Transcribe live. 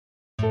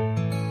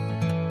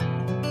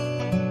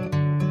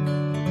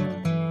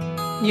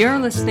You're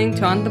listening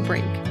to On the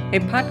Brink, a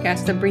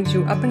podcast that brings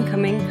you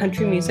up-and-coming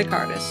country music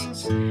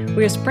artists.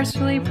 We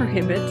expressly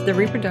prohibit the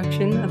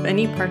reproduction of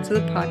any parts of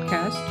the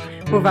podcast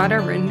without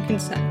our written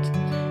consent.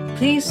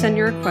 Please send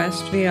your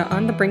request via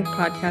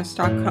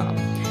onthebrinkpodcast.com,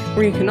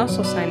 where you can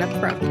also sign up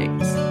for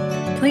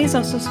updates. Please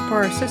also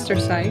support our sister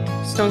site,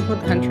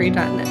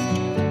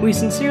 stonecoldcountry.net. We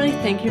sincerely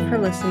thank you for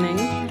listening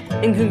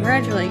and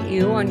congratulate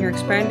you on your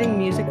expanding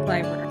music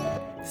library.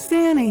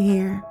 Santa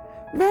here.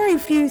 Very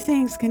few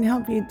things can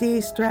help you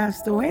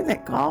de-stress the way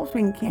that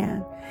golfing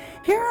can.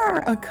 Here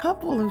are a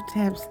couple of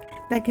tips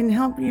that can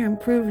help you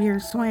improve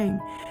your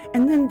swing.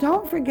 And then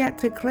don't forget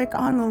to click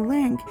on the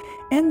link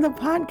in the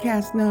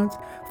podcast notes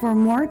for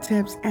more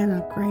tips and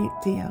a great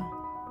deal.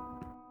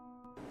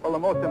 Well, the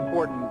most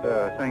important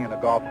thing in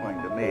a golf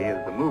swing to me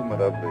is the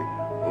movement of the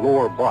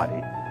lower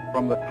body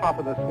from the top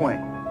of the swing.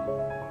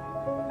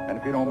 And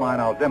if you don't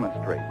mind, I'll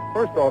demonstrate.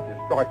 First off, you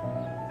start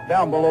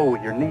down below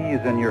with your knees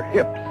and your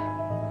hips.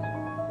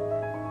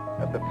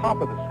 At the top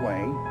of the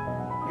swing,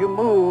 you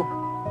move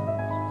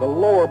the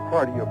lower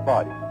part of your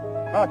body,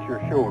 not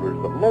your shoulders,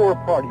 the lower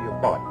part of your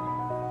body,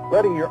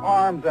 letting your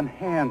arms and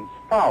hands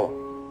follow,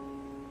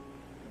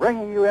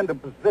 bringing you into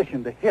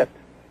position to hit.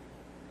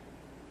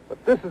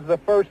 But this is the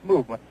first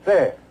movement,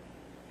 there.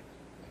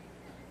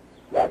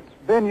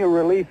 Then you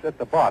release at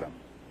the bottom.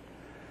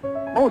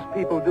 Most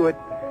people do it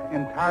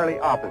entirely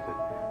opposite.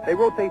 They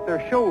rotate their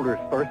shoulders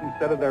first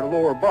instead of their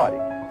lower body.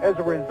 As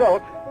a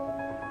result,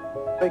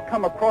 they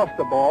come across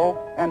the ball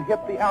and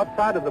hit the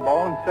outside of the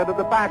ball instead of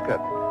the back of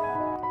it.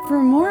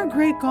 For more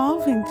great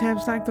golfing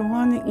tips like the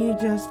one that you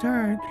just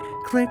heard,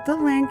 click the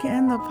link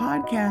in the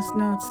podcast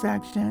notes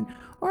section,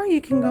 or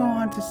you can go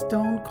on to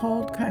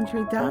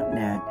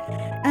stonecoldcountry.net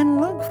and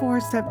look for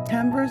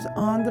September's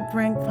On the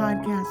Brink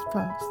podcast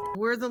post.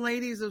 We're the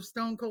ladies of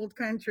Stone Cold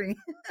Country.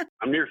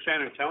 I'm near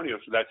San Antonio,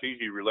 so that's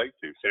easy to relate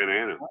to, Santa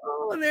Ana.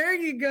 Oh, there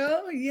you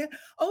go. Yeah.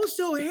 Oh,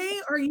 so hey,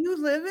 are you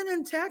living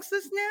in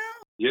Texas now?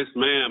 Yes,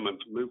 ma'am. I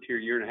moved here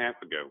a year and a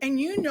half ago. And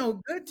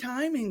good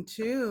timing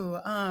too.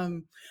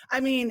 I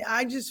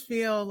just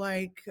feel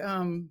like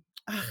I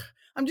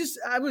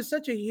was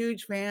such a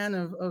huge fan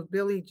of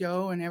Billy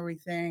Joe and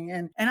everything.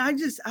 And I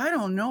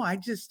don't know. I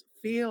just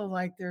feel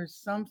like there's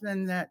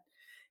something that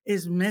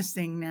is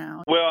missing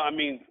now. Well,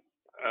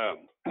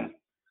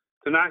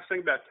 the nice thing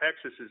about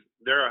Texas is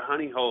there are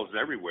honey holes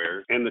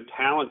everywhere, and the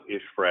talent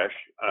is fresh.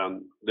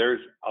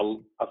 There's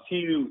a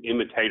few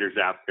imitators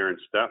out there and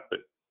stuff, but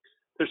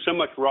there's so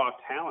much raw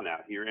talent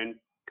out here. And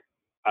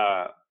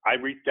I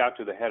reached out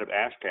to the head of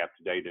ASCAP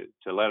today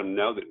to let him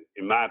know that,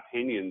 in my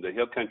opinion, the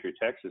Hill Country of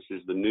Texas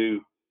is the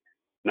new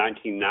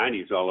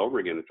 1990s all over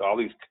again. It's all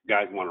these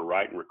guys want to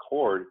write and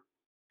record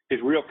is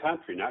real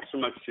country, not so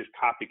much just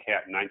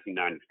copycat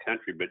 1990s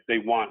country, but they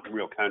want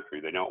real country.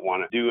 They don't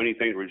want to do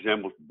anything that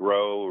resembles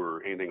bro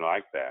or anything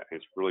like that.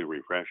 It's really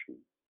refreshing.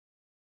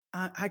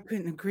 I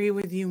couldn't agree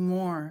with you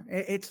more.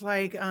 It's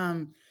like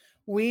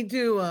we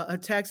do a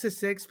Texas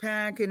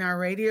six-pack in our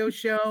radio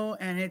show,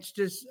 and it's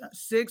just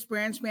 6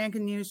 brand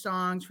spanking new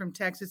songs from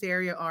Texas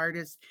area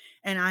artists.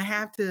 And I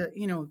have to,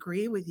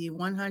 agree with you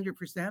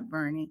 100%,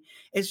 Bernie.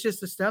 It's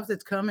just the stuff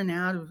that's coming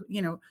out of,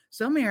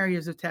 some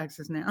areas of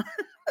Texas now.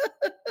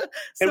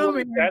 And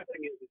the bad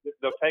thing is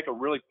they'll take a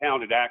really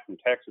talented act from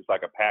Texas,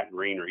 like a Pat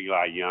Green or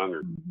Eli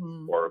Young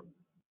or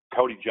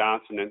Cody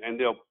Johnson, and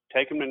they'll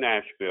take them to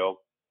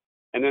Nashville,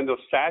 and then they'll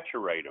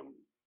saturate them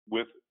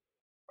with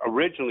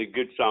originally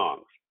good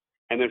songs.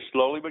 And then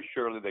slowly but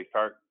surely they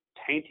start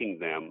tainting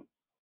them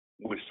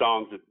with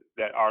songs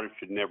that artists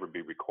should never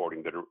be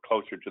recording, that are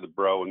closer to the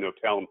bro. And they'll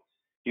tell them,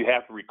 you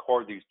have to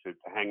record these to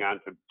hang on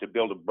to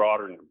build a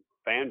broader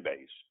fan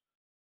base.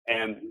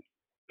 And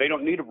they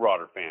don't need a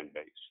broader fan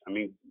base. I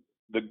mean,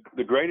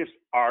 the greatest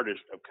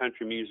artist of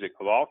country music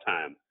of all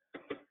time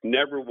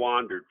never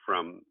wandered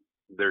from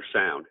their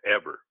sound,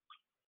 ever.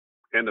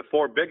 And the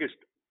 4 biggest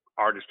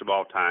artists of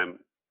all time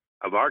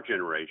of our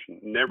generation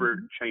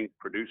never changed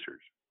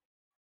producers.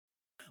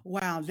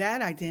 Wow,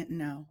 that I didn't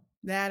know.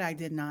 That I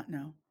did not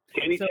know.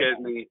 Kenny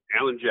Chesney,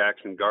 Alan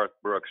Jackson, Garth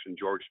Brooks, and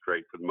George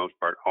Strait, for the most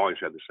part, always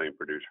had the same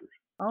producers.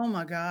 Oh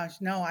my gosh,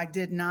 no, I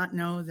did not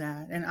know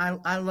that. And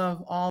I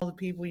love all the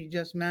people you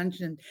just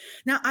mentioned.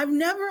 Now, I've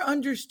never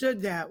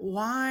understood that.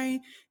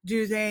 Why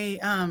do they,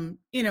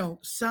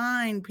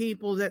 sign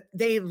people that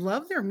they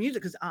love their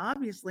music? Because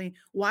obviously,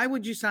 why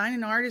would you sign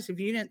an artist if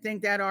you didn't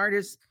think that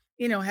artist,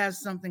 has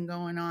something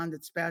going on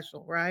that's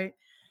special, right?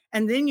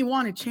 And then you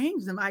want to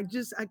change them. I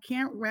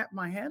can't wrap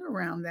my head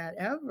around that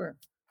ever.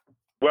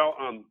 Well,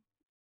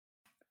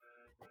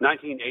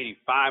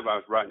 1985, I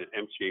was writing at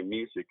MCA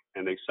Music,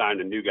 and they signed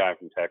a new guy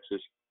from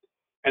Texas.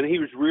 And he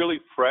was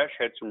really fresh,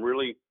 had some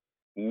really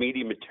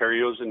meaty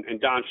materials, and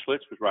Don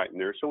Schlitz was writing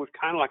there. So it was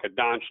kind of like a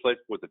Don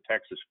Schlitz with a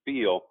Texas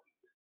feel.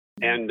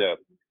 And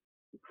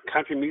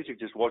country music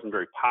just wasn't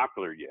very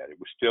popular yet. It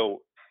was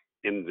still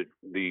in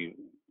the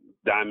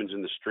Diamonds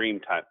in the Stream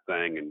type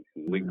thing, and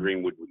Lee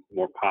Greenwood was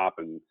more pop,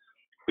 and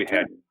we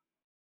had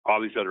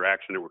all these other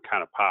acts that were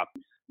kind of pop.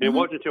 And it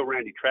wasn't until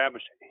Randy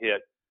Travis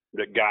hit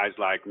that guys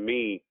like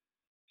me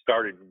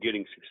started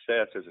getting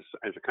success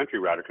as a country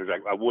writer, because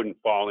I wouldn't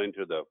fall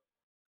into the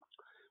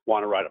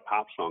want to write a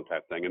pop song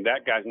type thing. And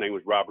that guy's name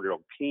was Robert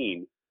Earl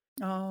Keen.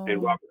 Oh.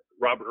 And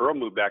Robert Earl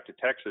moved back to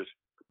Texas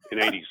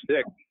in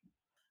 '86,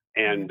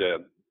 and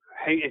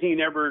he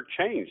never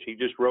changed. He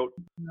just wrote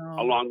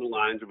along the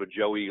lines of a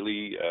Joe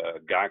Ely,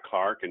 Guy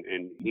Clark,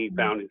 and he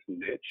found his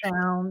niche.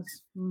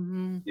 Sounds.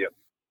 Mm-hmm. Yep.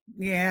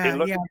 Yeah. And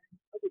look yeah.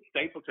 at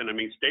Stapleton. I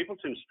mean,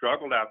 Stapleton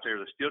struggled out there.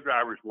 The Steel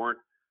Drivers weren't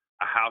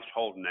a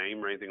household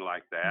name or anything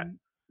like that.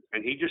 Mm-hmm.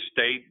 And he just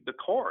stayed the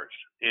course.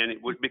 And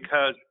it was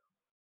because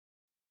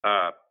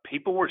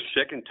people were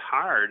sick and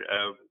tired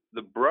of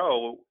the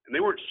bro, and they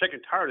weren't sick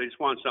and tired. They just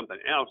wanted something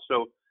else.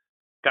 So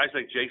guys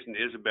like Jason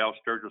Isbell,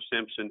 Sturgill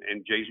Simpson,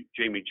 and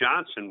Jamie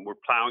Johnson were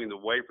plowing the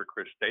way for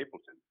Chris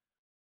Stapleton.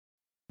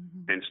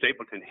 Mm-hmm. And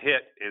Stapleton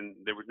hit, and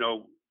there was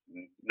no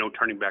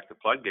turning back the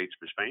floodgates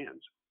for his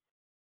fans.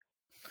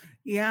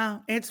 Yeah,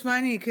 it's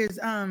funny because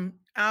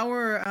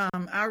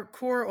our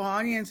core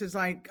audience is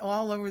like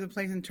all over the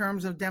place in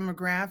terms of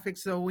demographics.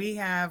 So we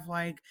have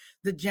like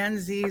the Gen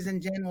Zs and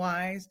Gen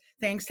Ys,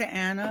 thanks to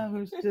Anna,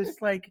 who's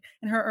just like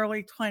in her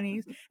early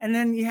 20s. And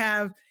then you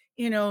have,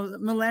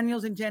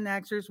 millennials and Gen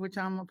Xers, which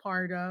I'm a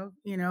part of,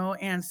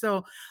 and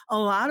so a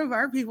lot of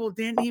our people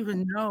didn't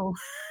even know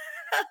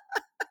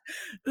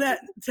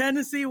that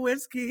Tennessee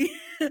Whiskey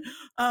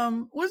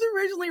was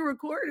originally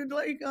recorded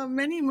like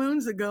many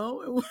moons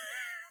ago.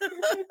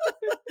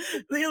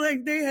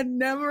 they had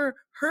never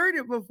heard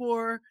it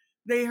before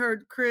they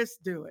heard Chris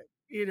do it,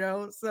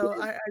 so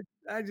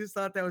I just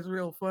thought that was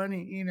real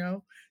funny,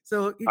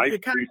 so I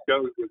used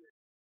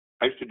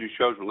to do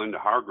shows with Linda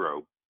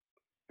Hargrove,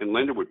 and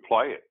Linda would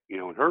play it,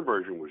 and her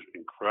version was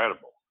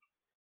incredible,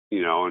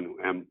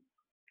 and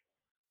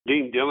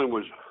Dean Dillon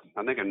was,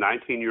 I think, a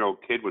 19-year-old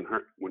kid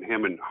when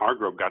him and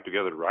Hargrove got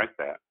together to write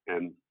that,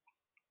 and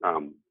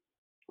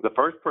the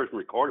first person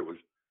recorded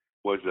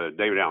was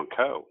David Allan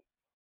Coe.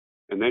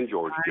 And then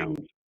George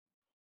Jones.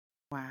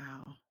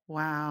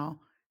 Wow.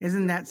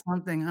 Isn't that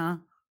something, huh?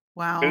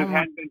 Wow. And if it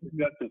hadn't been for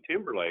Justin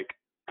Timberlake,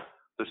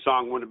 the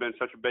song wouldn't have been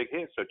such a big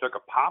hit. So it took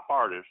a pop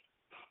artist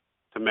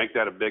to make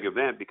that a big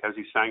event because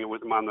he sang it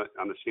with them on the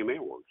CMA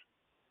Awards.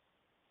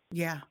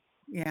 Yeah.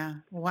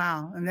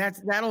 Wow. And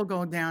that'll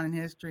go down in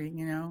history,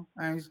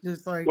 I was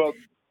just like. Well,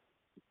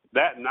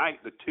 that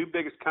night, the two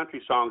biggest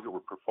country songs that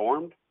were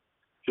performed,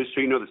 just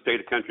so you know the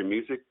state of country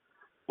music,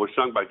 was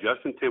sung by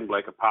Justin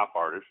Timberlake, a pop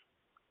artist,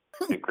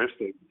 and Chris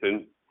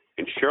Stapleton,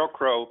 and Sheryl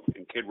Crow,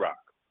 and Kid Rock.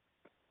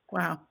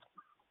 Wow.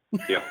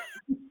 Yeah.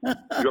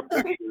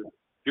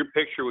 Your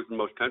picture was the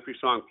most country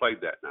song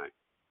played that night,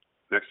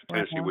 next to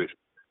Tennessee Whiskey.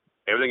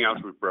 Everything else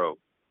was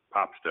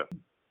pop stuff.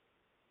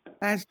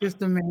 That's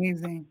just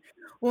amazing.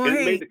 Well, and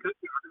it made the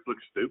country artists look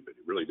stupid.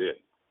 It really did.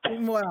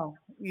 Well,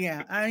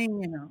 yeah. I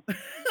mean,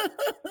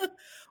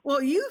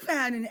 Well, you've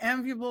had an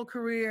enviable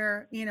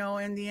career,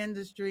 in the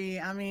industry.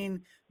 I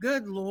mean,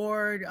 good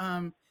Lord.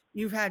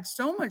 You've had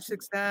so much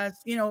success,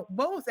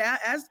 both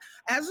as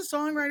a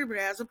songwriter, but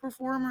as a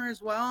performer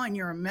as well. And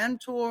you're a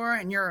mentor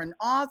and you're an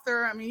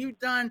author. I mean,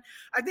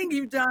 I think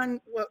you've done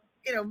what,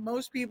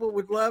 most people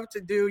would love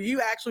to do. You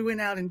actually went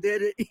out and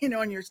did it,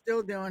 and you're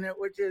still doing it,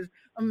 which is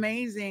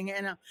amazing.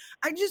 And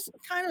I just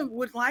kind of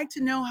would like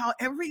to know how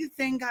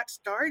everything got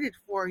started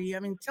for you.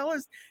 I mean, tell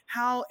us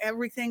how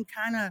everything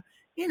kind of,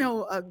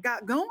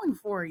 got going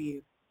for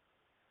you.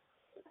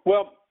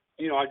 Well,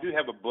 I do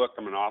have a book.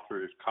 I'm an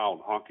author. It's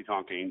called Honky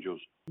Tonk Angels.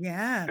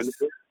 Yes. And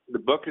the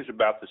book is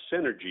about the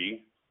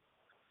synergy,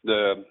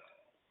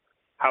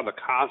 how the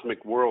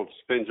cosmic world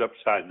spins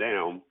upside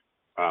down,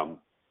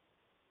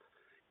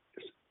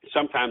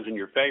 sometimes in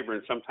your favor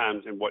and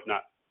sometimes in what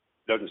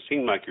doesn't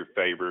seem like your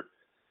favor,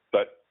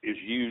 but is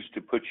used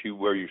to put you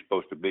where you're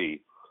supposed to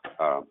be,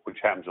 which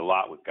happens a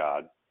lot with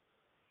God.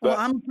 Well,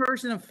 I'm a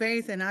person of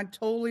faith, and I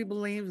totally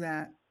believe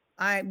that.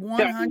 I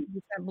 100%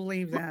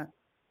 believe that.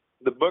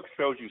 The book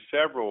shows you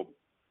several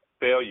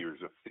failures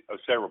of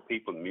several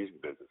people in the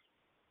music business.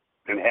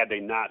 And had they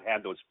not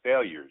had those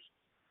failures,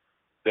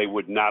 they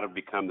would not have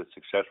become the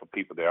successful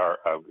people they are.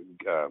 A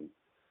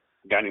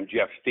guy named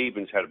Jeff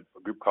Stevens had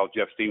a group called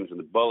Jeff Stevens and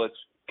the Bullets.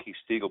 Keith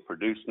Stegall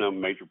produced them,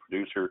 major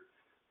producer.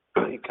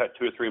 He cut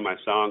 2 or 3 of my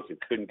songs and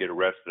couldn't get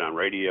arrested on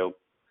radio.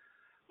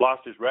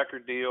 Lost his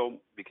record deal,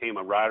 became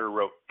a writer,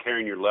 wrote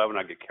Carrying Your Love and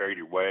I Get Carried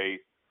Your Way,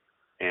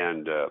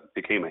 and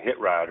became a hit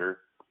writer.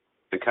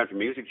 The country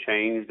music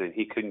changed, and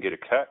he couldn't get a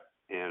cut.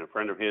 And a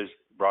friend of his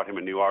brought him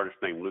a new artist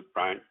named Luke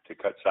Bryant to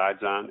cut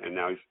sides on, and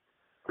now he's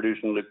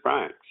producing Luke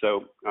Bryant.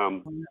 So,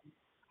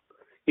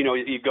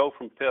 you go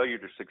from failure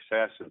to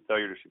success and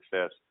failure to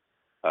success.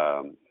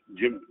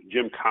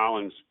 Jim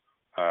Collins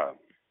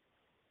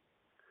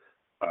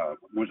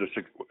was a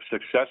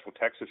successful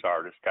Texas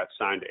artist, got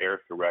signed to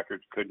Arista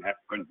Records,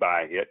 couldn't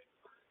buy a hit,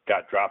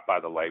 got dropped by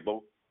the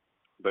label.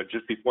 But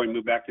just before he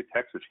moved back to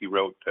Texas, he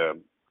wrote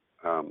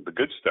The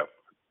Good Stuff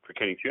for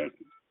Kenny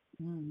Chesney.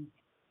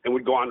 And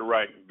would go on to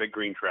write Big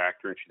Green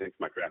Tractor, and She Thinks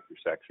My Tractor's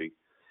Sexy.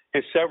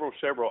 And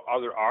several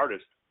other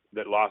artists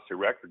that lost their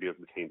record deals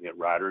became hit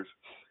writers.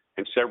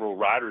 And several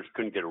writers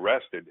couldn't get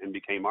arrested and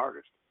became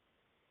artists.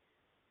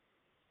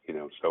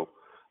 So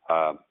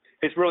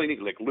it's really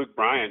neat. Like Luke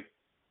Bryan,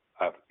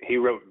 he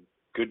wrote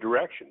Good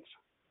Directions,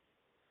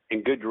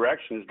 and Good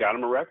Directions got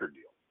him a record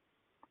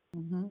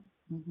deal. Mm-hmm.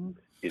 Mm-hmm.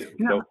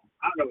 So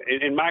I don't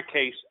know. In my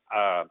case,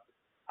 I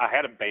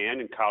had a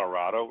band in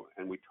Colorado,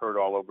 and we toured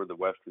all over the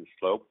Western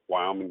Slope,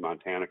 Wyoming,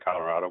 Montana,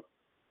 Colorado.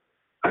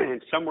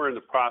 And somewhere in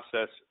the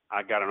process,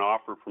 I got an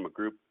offer from a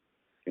group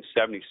in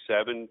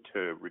 '77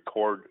 to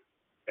record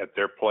at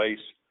their place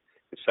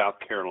in South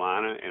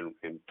Carolina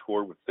and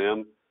tour with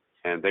them.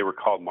 And they were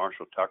called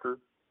Marshall Tucker.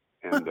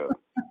 And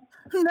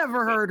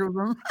never heard of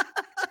them.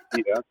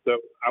 Yeah, so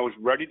I was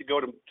ready to go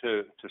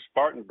to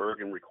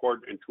Spartanburg and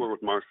record and tour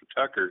with Marshall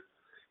Tucker,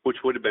 which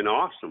would have been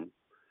awesome.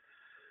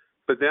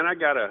 But then I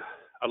got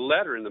a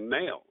letter in the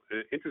mail,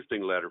 an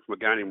interesting letter from a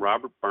guy named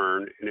Robert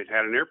Byrne, and it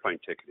had an airplane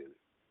ticket in it.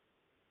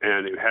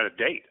 And it had a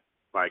date,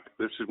 like,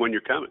 this is when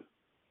you're coming.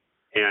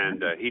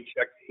 And he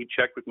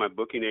checked with my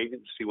booking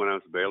agent to see when I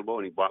was available,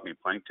 and he bought me a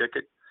plane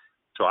ticket.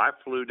 So I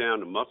flew down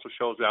to Muscle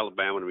Shoals,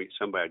 Alabama to meet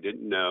somebody I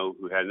didn't know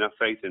who had enough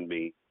faith in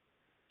me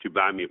to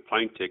buy me a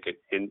plane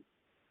ticket. And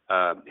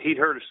he'd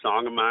heard a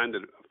song of mine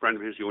that a friend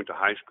of his who went to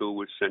high school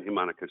would send him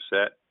on a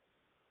cassette.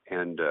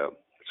 And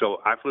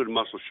so I flew to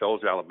Muscle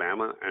Shoals,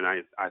 Alabama, and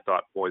I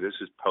thought, boy, this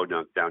is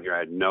podunk down here. I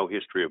had no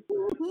history of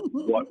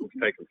what was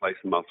taking place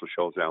in Muscle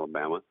Shoals,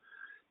 Alabama.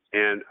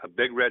 And a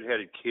big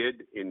redheaded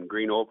kid in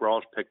green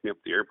overalls picked me up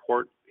at the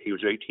airport. He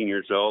was 18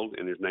 years old,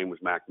 and his name was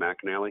Mac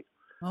McAnally.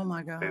 Oh,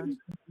 my gosh.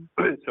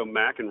 And so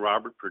Mac and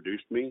Robert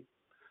produced me.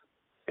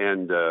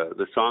 And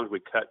the songs we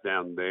cut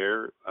down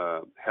there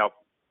helped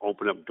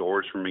open up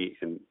doors for me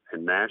in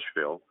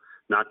Nashville.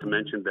 Not to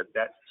mention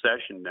that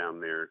session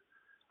down there,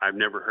 I've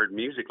never heard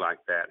music like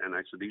that. And I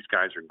said, these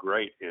guys are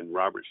great. And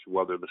Robert said,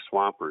 well, they're the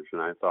Swampers.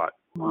 And I thought,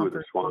 who are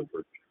the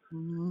Swampers?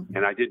 Mm-hmm.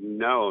 And I didn't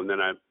know. And then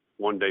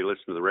one day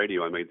listening to the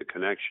radio, I made the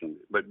connection.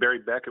 But Barry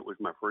Beckett was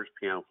my first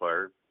piano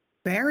player.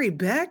 Barry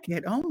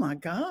Beckett? Oh, my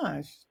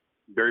gosh.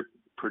 Barry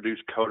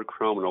produced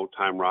Kodachrome and Old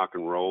Time Rock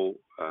and Roll.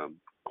 Of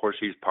course,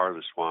 he's part of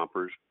the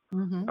Swampers.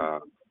 Mm-hmm.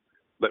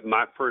 But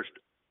my first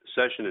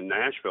session in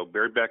Nashville,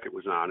 Barry Beckett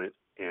was on it,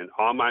 and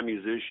all my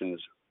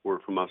musicians were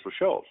from Muscle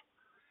Shoals.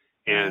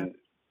 And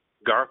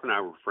Garth and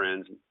I were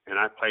friends, and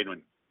I played with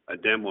a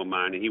demo of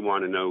mine, and he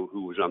wanted to know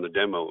who was on the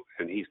demo,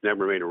 and he's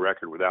never made a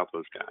record without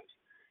those guys.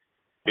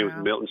 It was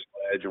Milton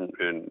Sledge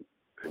and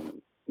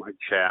Mike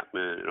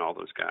Chapman and all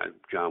those guys,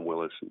 John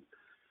Willis.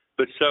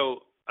 But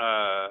so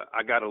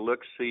I got a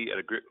look-see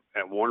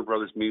at Warner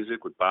Brothers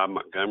Music with Bob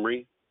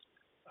Montgomery,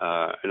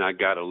 and I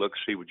got a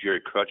look-see with Jerry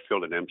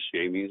Crutchfield at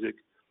MCA Music.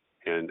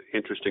 And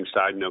interesting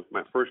side note,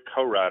 my first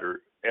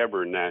co-writer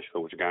ever in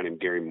Nashville was a guy named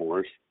Gary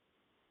Morris.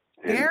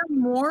 Gary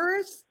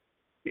Morris?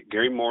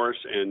 Gary Morris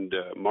and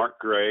Mark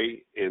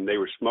Gray, and they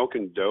were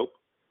smoking dope,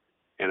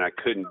 and I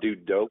couldn't do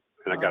dope.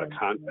 And I got a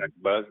contact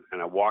buzz,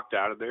 and I walked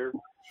out of there,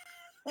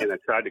 and I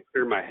tried to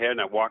clear my head, and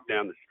I walked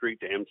down the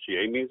street to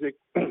MCA Music,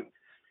 and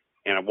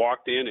I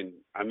walked in, and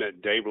I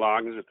met Dave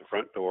Loggins at the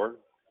front door,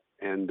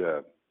 and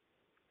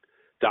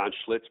Don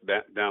Schlitz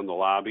down the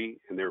lobby,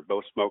 and they were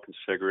both smoking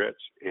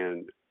cigarettes,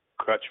 and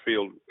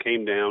Crutchfield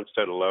came down,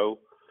 said hello,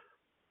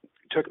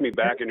 took me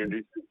back,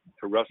 introduced me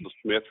to Russell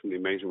Smith from the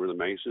Amazing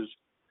Rhythm Aces,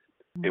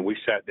 and we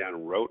sat down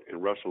and wrote,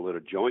 and Russell lit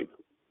a joint,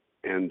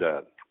 and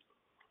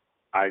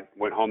I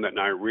went home that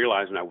night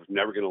realizing I was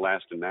never going to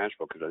last in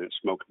Nashville because I didn't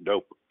smoke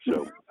dope.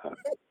 So,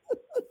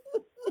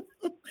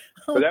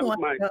 but that was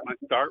my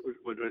start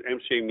with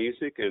MCA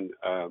Music. And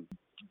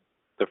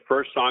the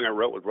first song I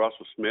wrote with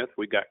Russell Smith,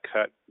 we got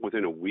cut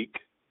within a week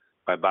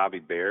by Bobby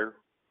Bare.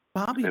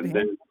 And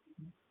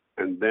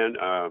then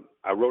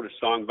I wrote a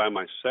song by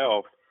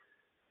myself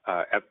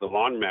at the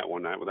laundromat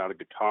one night without a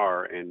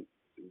guitar, and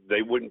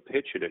they wouldn't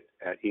pitch it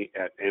at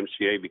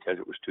MCA because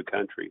it was too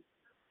country.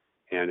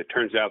 And it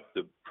turns out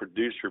the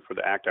producer for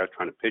the act I was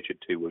trying to pitch it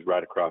to was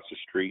right across the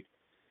street.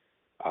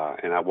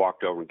 And I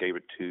walked over and gave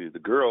it to the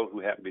girl who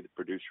happened to be the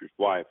producer's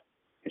wife.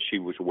 And she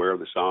was aware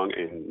of the song.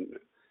 And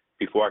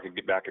before I could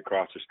get back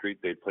across the street,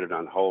 they'd put it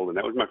on hold. And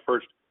that was my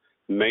first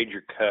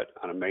major cut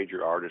on a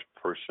major artist,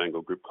 first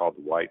single group called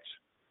The Whites.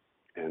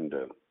 And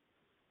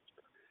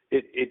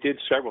it did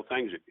several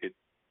things.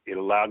 It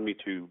allowed me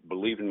to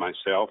believe in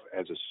myself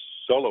as a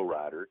solo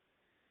writer.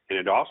 And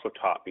it also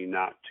taught me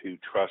not to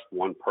trust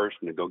one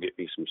person to go get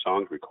me some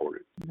songs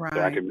recorded. Right.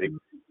 That I could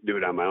do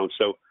it on my own.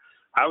 So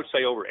I would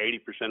say over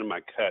 80% of my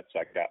cuts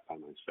I got by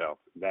myself.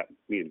 That,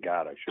 me and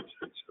God, I should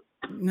say.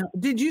 So. No.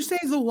 Did you say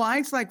The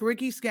Whites, like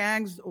Ricky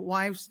Skaggs'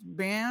 wife's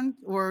band,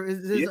 or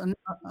is this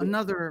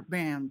another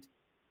band?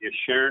 It's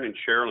Sharon and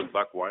Cheryl and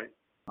Buck White.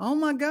 Oh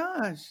my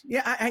gosh.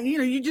 Yeah. I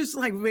you just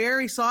like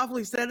very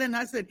softly said it. And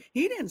I said,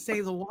 he didn't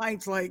say The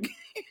Whites, like,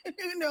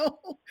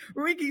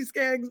 Ricky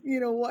Skaggs,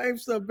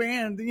 wife's a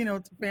band,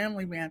 it's a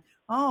family band.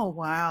 Oh,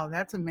 wow.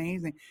 That's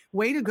amazing.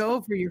 Way to go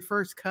for your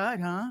first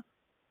cut, huh?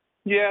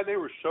 Yeah, they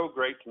were so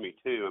great to me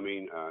too. I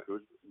mean, it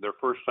was their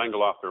first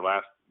single off their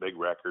last big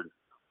record.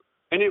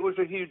 And it was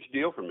a huge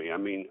deal for me. I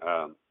mean,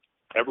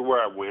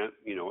 everywhere I went,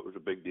 it was a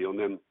big deal. And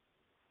then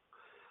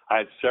I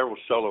had several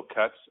solo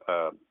cuts.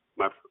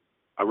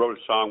 I wrote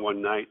a song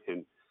one night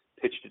and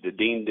pitched it to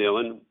Dean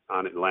Dillon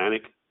on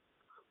Atlantic,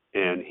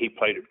 and he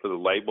played it for the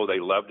label. They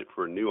loved it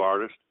for a new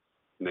artist,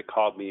 and they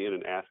called me in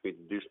and asked me to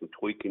do some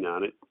tweaking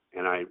on it,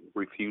 and I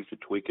refused to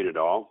tweak it at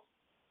all.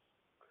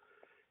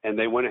 And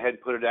they went ahead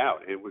and put it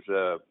out. It was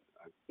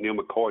Neil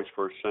McCoy's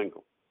first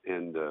single,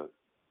 and there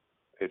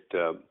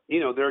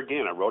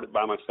again, I wrote it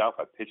by myself.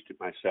 I pitched it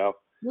myself.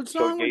 What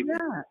song was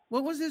that?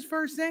 What was his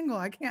first single?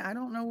 I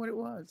don't know what it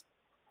was.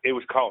 It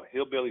was called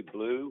Hillbilly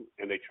Blue,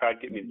 and they tried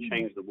to get me to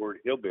change the word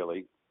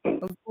hillbilly.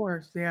 Of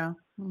course, yeah.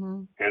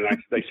 Mm-hmm. And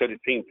they said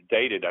it seemed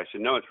dated. I said,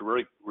 no, it's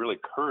really, really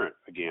current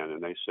again.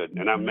 And they said,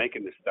 and I'm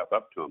making this stuff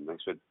up to them. They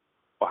said,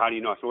 well, how do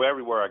you know? So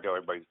everywhere I go,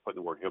 everybody's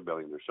putting the word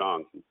hillbilly in their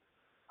songs. And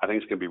I think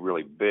it's going to be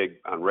really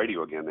big on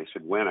radio again. They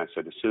said, when? I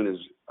said, as soon as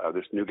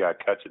this new guy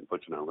cuts it and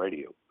puts it on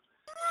radio.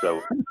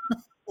 So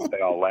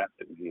they all laughed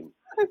at me.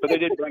 But they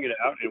did bring it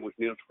out. It was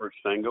Neil's first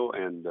single.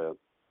 And,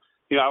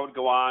 I would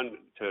go on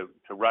to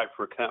write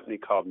for a company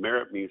called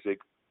Merit Music.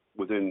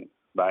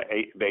 By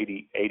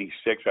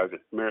 86, I was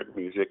at Merit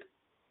Music,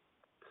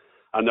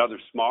 another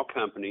small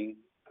company,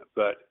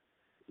 but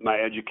my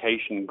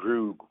education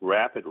grew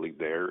rapidly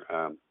there.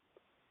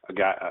 A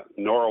guy,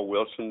 Norrell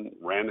Wilson,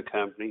 ran the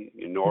company.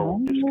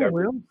 Norrell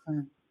discovered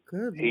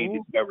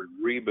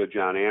Reba,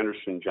 John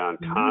Anderson, John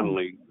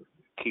Connolly,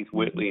 Keith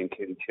Whitley, and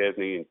Kenny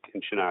Chesney,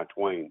 and Shania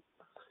Twain.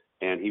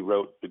 And he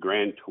wrote the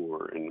Grand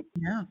Tour. And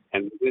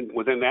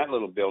within that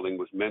little building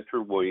was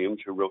Mentor Williams,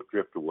 who wrote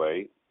Drift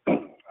Away,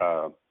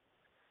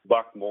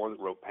 Buck Moore, that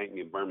wrote Paint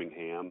Me in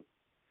Birmingham,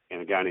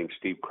 and a guy named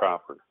Steve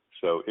Cropper.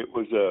 So it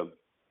was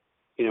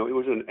it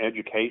was an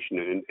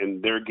education,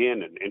 and there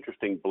again, an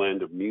interesting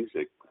blend of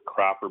music.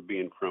 Cropper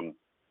being from,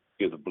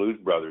 the Blues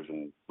Brothers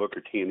and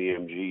Booker T and the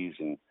MGs,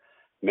 and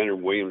Mentor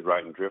Williams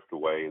writing Drift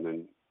Away, and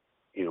then,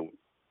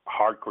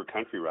 hardcore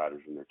country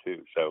writers in there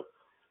too. So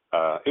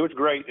it was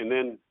great. And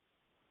then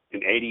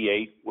in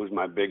 '88 was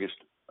my biggest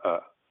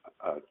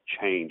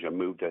change. I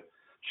moved to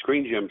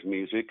Screen Gems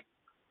Music,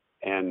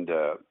 and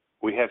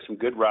we had some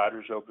good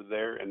writers over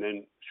there. And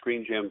then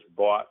Screen Gems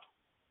bought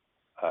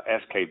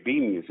SKB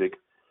Music,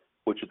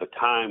 which at the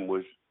time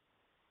was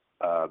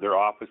their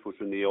office was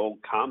in the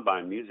old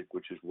Combine Music,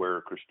 which is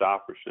where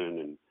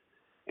Christofferson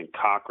and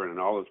Cochran and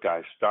all those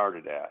guys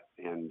started at.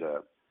 And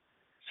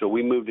so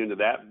we moved into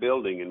that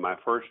building, and my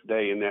first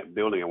day in that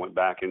building, I went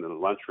back into the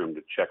lunchroom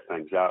to check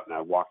things out, and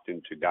I walked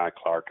into Guy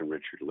Clark and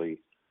Richard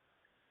Lee.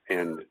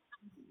 And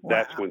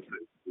that's when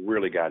things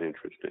really got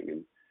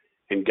interesting.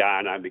 And Guy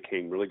and I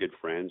became really good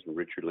friends, and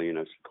Richard Lee and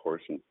us, of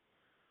course. And,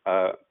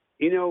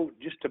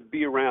 just to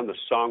be around the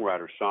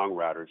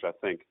songwriters, I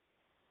think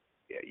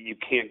you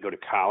can't go to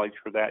college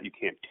for that. You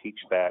can't teach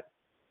that.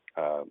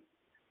 For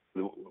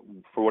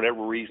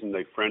whatever reason,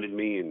 they friended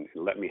me and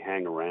let me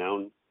hang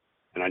around.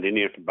 And I didn't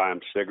even have to buy them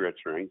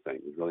cigarettes or anything.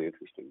 It was really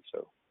interesting.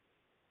 So,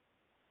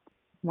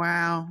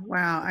 wow!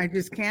 I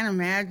just can't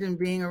imagine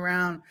being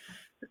around,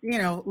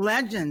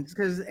 legends,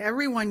 because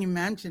everyone you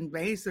mentioned,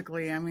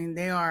 basically, I mean,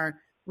 they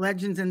are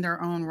legends in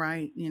their own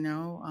right.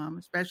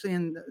 Especially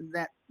in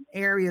that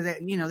area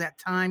that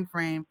time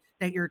frame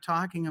that you're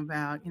talking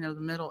about. The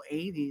middle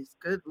 '80s.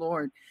 Good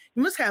Lord,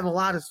 you must have a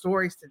lot of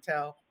stories to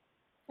tell.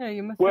 Yeah,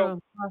 you must have a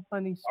lot of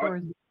funny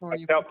stories.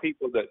 I tell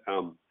people that.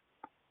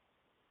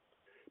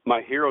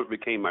 My heroes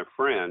became my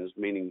friends,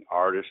 meaning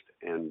artists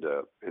and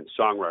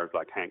songwriters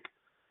like Hank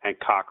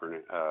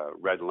Cochran,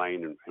 Red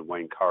Lane, and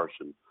Wayne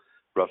Carson,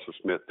 Russell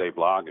Smith, Dave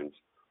Loggins.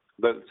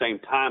 But at the same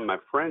time, my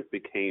friends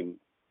became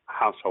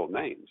household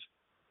names.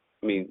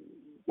 I mean,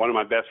 one of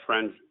my best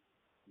friends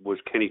was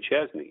Kenny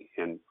Chesney,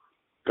 and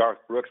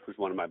Garth Brooks was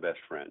one of my best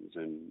friends,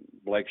 and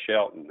Blake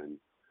Shelton, and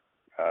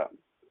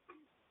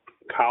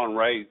Colin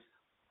Ray.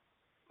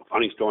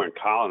 Funny story in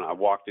Colin, I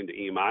walked into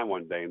EMI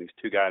one day, and these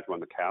two guys were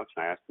on the couch,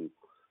 and I asked them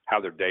how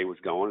their day was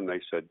going, and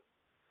they said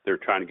they were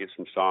trying to get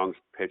some songs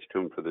pitched to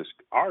them for this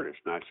artist.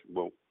 And I said,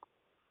 well,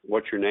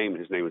 what's your name? And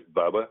his name was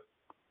Bubba,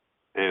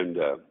 and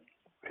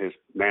his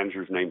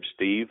manager's name's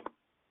Steve.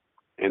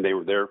 And they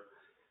were there.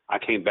 I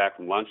came back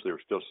from lunch. They were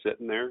still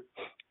sitting there.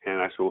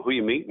 And I said, well, who are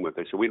you meeting with?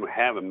 They said, we don't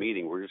have a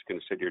meeting. We're just going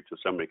to sit here till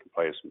somebody can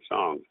play us some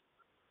songs.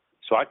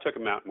 So I took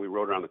them out, and we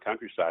rode around the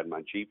countryside in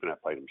my Jeep, and I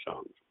played them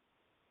songs.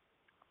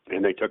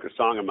 And they took a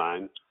song of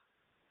mine,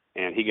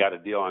 and he got a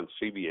deal on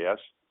CBS,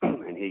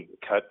 and he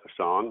cut the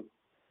song.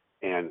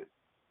 And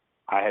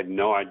I had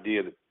no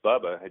idea that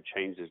Bubba had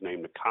changed his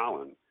name to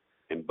Colin,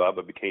 and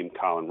Bubba became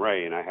Colin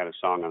Ray, and I had a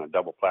song on a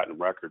double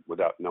platinum record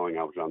without knowing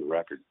I was on the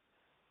record.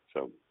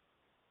 So.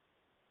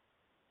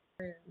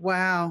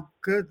 Wow.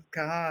 Good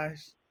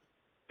gosh.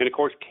 And of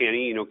course,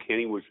 Kenny,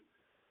 Kenny was,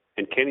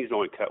 and Kenny's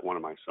only cut one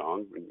of my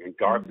songs, and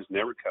Garth has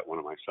never cut one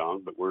of my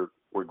songs, but we're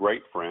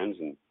great friends,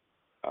 and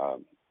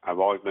I've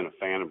always been a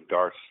fan of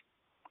Garth's,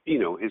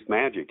 his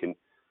magic. And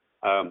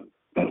I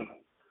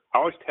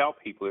always tell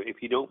people,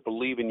 if you don't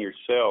believe in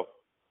yourself,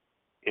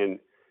 and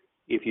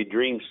if you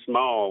dream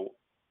small,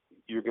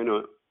 you're going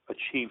to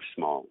achieve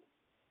small.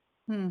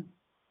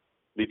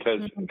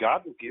 Because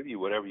God will give you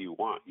whatever you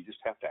want. You just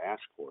have to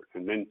ask for it.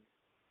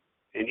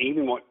 And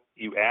even what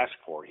you ask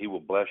for, he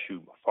will bless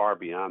you far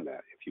beyond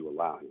that if you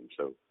allow him.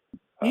 So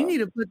you need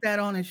to put that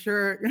on a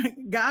shirt.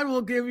 God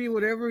will give you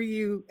whatever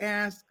you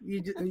ask.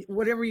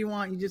 Whatever you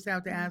want, you just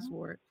have to ask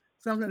for it.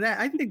 Something that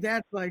I think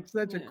that's like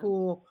such a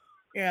cool.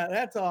 Yeah,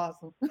 that's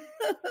awesome.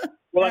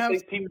 Well, I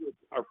think people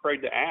are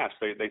afraid to ask.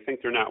 They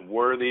think they're not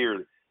worthy,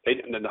 or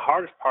the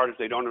hardest part is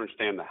they don't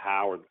understand the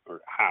how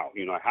or how.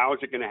 How is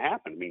it going to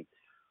happen? I mean,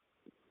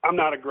 I'm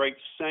not a great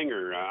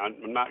singer.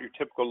 I'm not your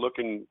typical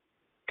looking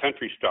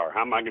country star.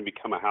 How am I going to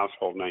become a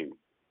household name?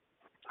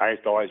 I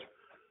used to always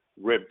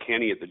rib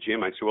Kenny at the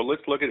gym. I said, well,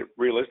 let's look at it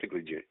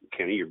realistically,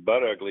 Kenny. You're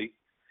butt ugly.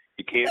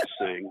 You can't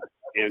sing.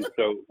 And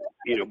so,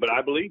 but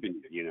I believe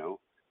in you,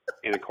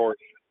 And of course,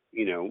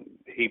 he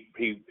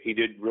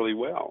did really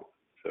well.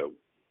 So,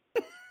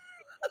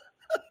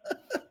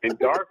 and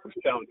Garth was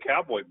selling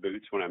cowboy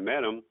boots when I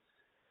met him,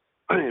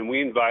 and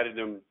we invited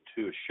him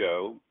to a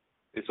show.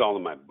 It's all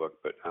in my book,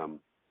 but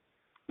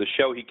the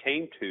show he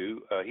came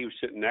to, he was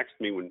sitting next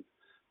to me when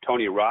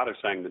Tony Arata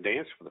sang The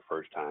Dance for the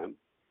first time.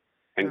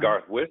 And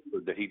Garth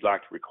whispered that he'd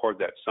like to record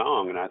that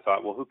song. And I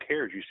thought, well, who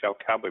cares? You sell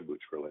cowboy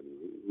boots for a living.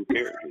 Who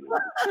cares?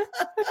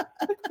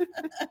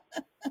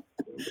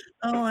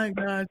 Oh, my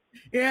God.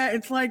 Yeah,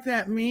 it's like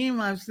that meme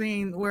I've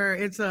seen where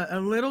it's a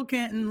little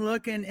kitten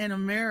looking in a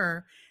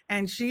mirror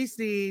and she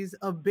sees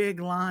a big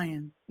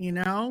lion,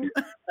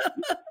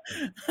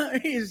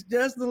 He's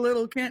just a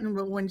little kitten,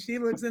 but when she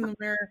looks in the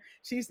mirror,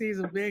 she sees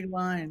a big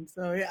lion.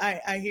 So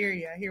I hear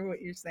you. I hear what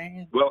you're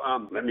saying. Well,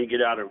 let me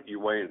get out of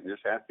your way and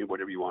just ask me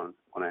whatever you want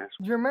to ask.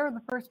 Do you remember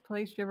the first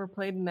place you ever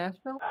played in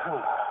Nashville?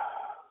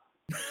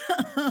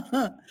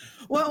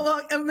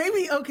 well,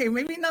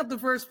 maybe not the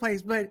first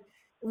place, but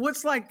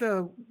what's like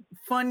the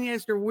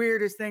funniest or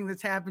weirdest thing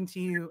that's happened to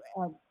you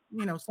at,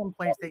 some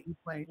place that you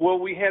played? Well,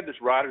 we had this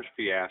writer's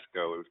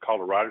fiasco. It was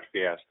called a writer's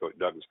fiasco at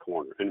Douglas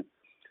Corner. And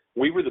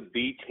we were the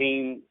B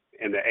team,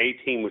 and the A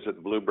team was at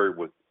the Bluebird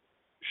with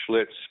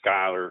Schlitz,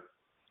 Schuyler,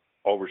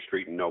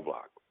 Overstreet, and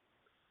Knobloch.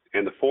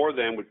 And the four of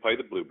them would play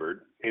the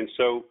Bluebird. And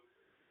so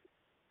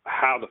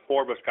how the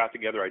four of us got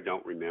together, I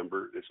don't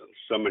remember. There's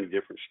so many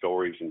different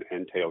stories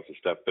and tales and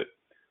stuff. But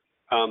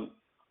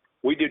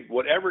we did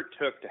whatever it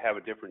took to have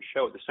a different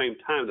show. At the same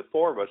time, the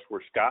four of us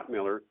were Scott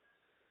Miller,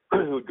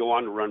 who would go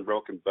on to run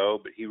Broken Bow,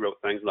 but he wrote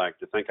things like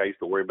To Think I Used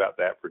to Worry About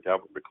That for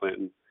Delbert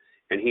McClinton.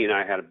 And he and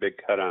I had a big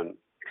cut on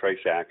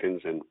Trace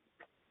Atkins. And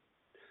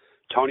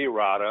Tony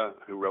Arata,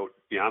 who wrote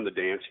Beyond the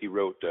Dance, he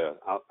wrote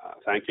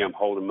Thank You, I'm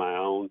Holding My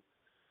Own,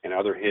 and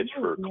other hits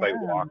for Clay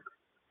Walker.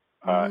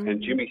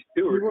 And Jimmy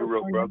Stewart, who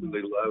wrote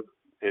Brotherly Love,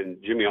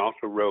 and Jimmy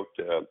also wrote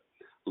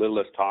Little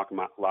Less Talk,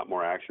 a Lot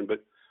More Action.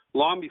 But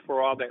long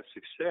before all that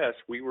success,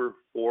 we were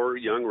four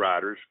young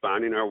writers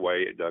finding our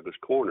way at Douglas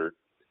Corner.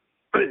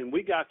 And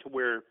we got to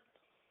where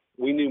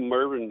we knew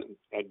Mervyn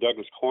at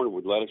Douglas Corner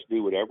would let us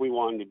do whatever we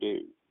wanted to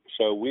do.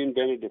 So we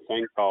invented a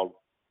thing called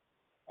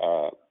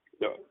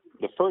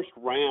the first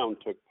round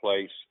took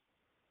place.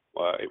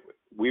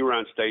 We were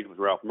on stage with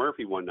Ralph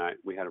Murphy one night.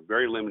 We had a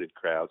very limited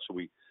crowd, so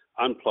we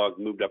unplugged,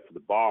 moved up to the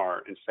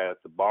bar, and sat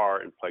at the bar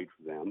and played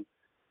for them.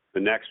 The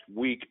next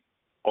week,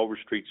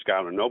 Overstreet,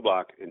 Schuyler,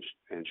 Knobloch, and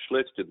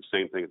Schlitz did the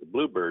same thing at the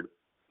Bluebird.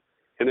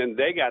 And then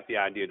they got the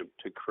idea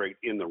to create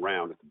In the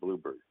Round at the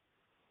Bluebird.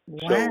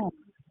 Wow. So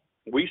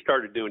we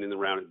started doing In the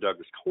Round at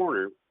Douglas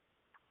Corner,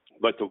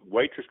 but the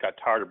waitress got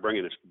tired of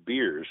bringing us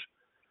beers.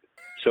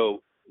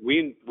 So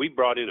we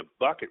brought in a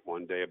bucket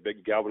one day, a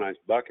big galvanized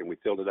bucket, and we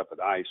filled it up with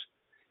ice.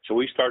 So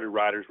we started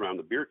Riders Around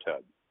the Beer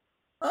Tub.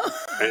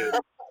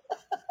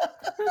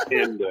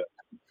 And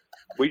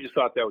we just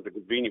thought that was a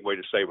convenient way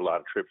to save a lot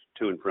of trips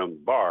to and from the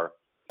bar.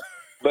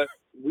 But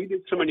we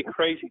did so many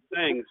crazy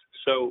things.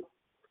 So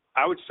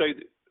I would say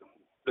that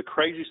the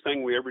craziest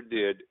thing we ever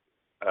did,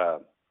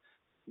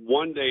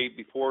 one day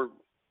before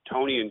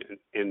Tony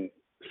and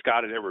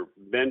Scott had ever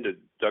been to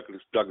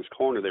Douglas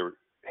Corner, they were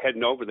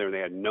heading over there and they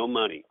had no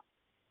money.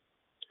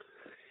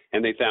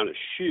 And they found a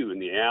shoe in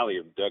the alley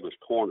of Douglas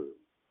Corner.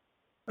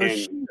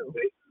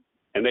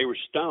 And they were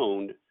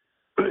stoned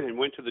and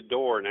went to the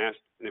door and asked,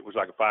 and it was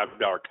like a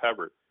 $5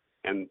 cover.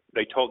 And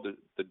they told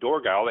the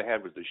door guy all they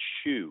had was the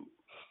shoe.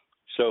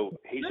 So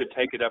he said,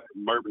 take it up to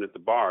Mervyn at the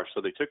bar.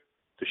 So they took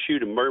the shoe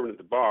to Mervyn at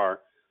the bar.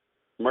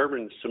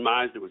 Mervyn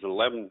surmised it was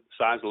an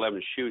size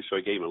 11 shoe, so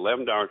he gave him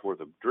 $11 worth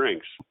of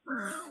drinks.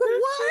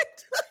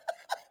 What?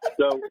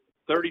 So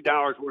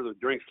 $30 worth of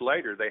drinks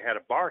later, they had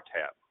a bar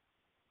tab.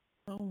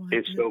 Oh,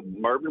 and so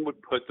Mervyn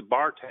would put the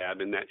bar tab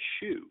in that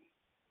shoe.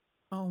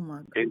 Oh, my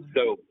God. And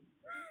so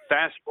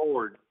fast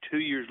forward 2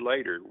 years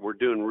later, we're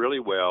doing really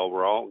well.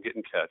 We're all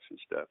getting cuts and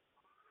stuff.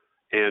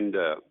 And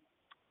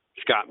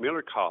Scott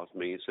Miller calls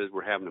me and says,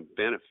 we're having a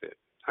benefit.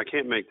 I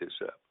can't make this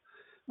up.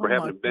 We're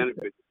having a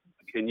benefit.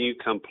 Can you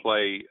come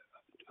play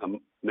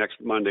next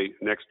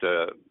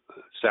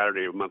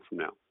Saturday, a month from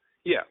now?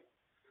 Yeah.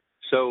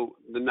 So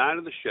the night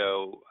of the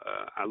show,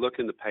 I look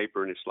in the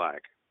paper and it's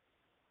like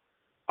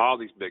all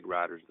these big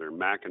writers there,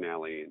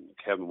 McAnally and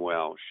Kevin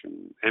Welsh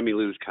and Emmy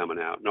Lou's coming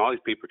out, and all these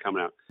people are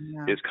coming out.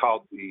 Yeah. It's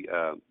called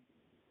the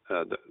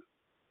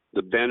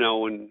Ben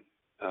Owen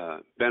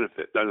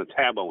benefit, the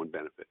Tab Owen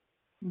benefit.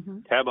 Mm-hmm.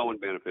 Tab Owen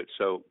benefit.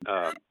 So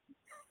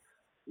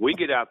we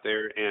get out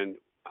there and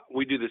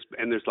we do this,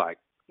 and there's like,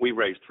 we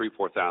raised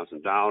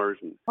 $3,000-$4,000,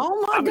 and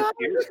Oh my I'm God!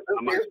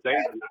 I'm on stage,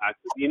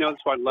 and that's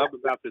what I love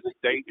about this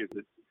state is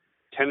that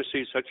Tennessee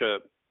is such a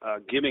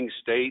giving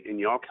state, and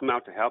y'all come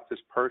out to help this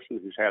person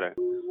who's had a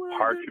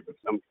hardship of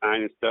some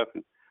kind and stuff.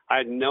 And I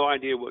had no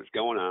idea what was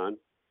going on,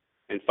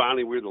 and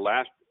finally we were the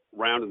last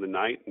round of the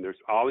night, and there's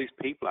all these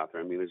people out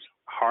there. I mean, there's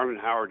Harlan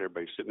Howard,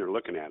 everybody sitting there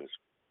looking at us.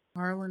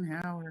 Harlan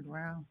Howard,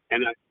 wow.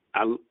 And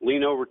I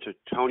lean over to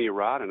Tony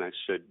Arad and I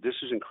said, "This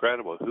is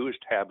incredible. Who is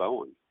Tab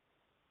Owen?"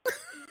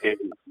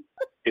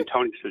 and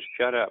Tony says,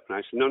 "Shut up." And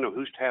I said, No,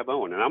 who's Tab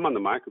Owen? And I'm on the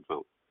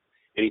microphone.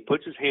 And he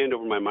puts his hand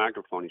over my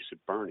microphone. He said,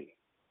 "Bernie,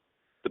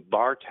 the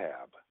bar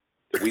tab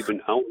that we've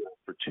been owning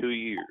for 2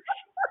 years."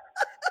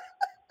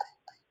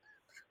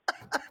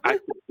 I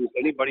said, "Does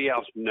anybody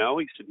else know?"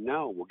 He said,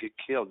 "No, we'll get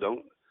killed.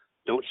 Don't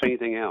say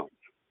anything else."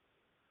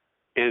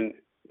 And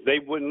they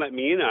wouldn't let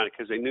me in on it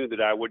because they knew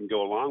that I wouldn't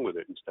go along with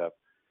it and stuff.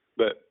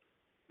 But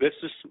this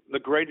is the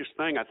greatest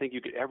thing I think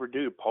you could ever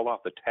do, pull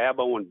off the Tab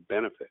Owen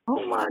benefit.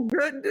 Oh my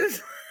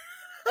goodness.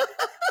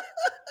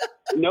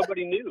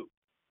 Nobody knew.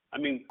 I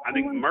mean, I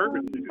think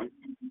Mervin knew,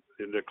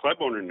 the club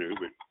owner knew,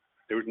 but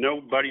there was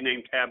nobody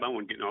named Tab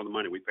Owen getting all the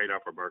money. We paid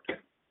off our bar tab.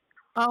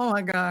 Oh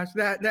my gosh,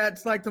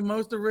 that's like the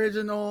most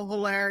original,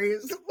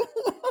 hilarious,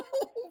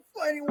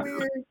 funny,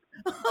 weird.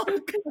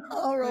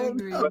 All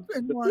rolled up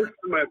in one.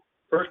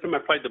 First time I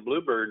played the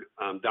Bluebird,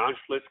 Don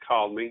Schlitz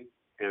called me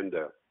and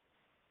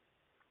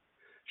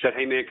said,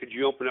 "Hey man, could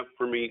you open up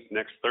for me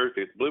next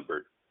Thursday at the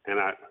Bluebird?"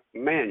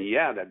 And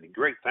yeah, that'd be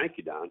great. Thank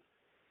you, Don.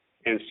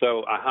 And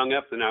so I hung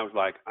up and I was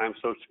like, I'm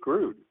so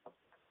screwed.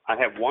 I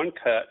have one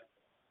cut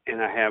and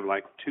I have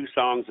like 2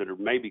 songs that are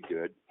maybe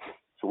good.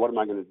 So what am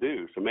I going to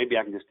do? So maybe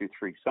I can just do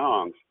 3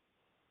 songs.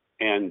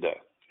 And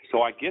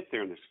so I get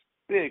there in this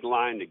big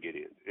line to get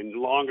in, and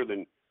longer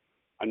than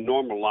a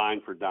normal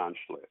line for Don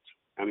Schlitz.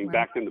 I mean,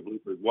 Back then the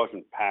Bluebird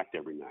wasn't packed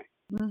every night.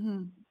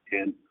 Mm-hmm.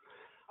 And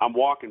I'm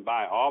walking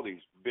by all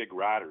these big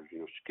riders,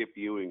 Skip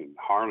Ewing and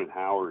Harlan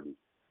Howard.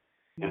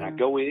 And I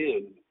go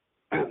in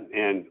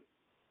and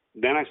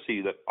then I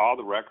see that all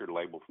the record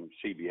label from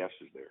CBS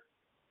is there.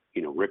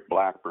 Rick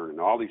Blackburn and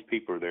all these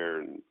people are there,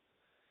 and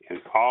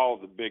all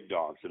the big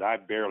dogs that I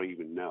barely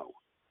even know.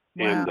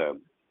 Wow.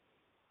 And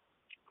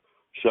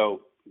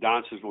so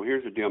Don says, "Well,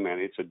 here's the deal, man.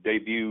 It's a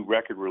debut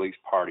record release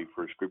party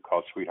for a group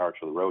called Sweethearts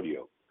of the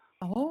Rodeo.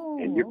 Oh.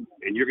 And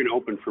you're going to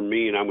open for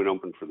me, and I'm going to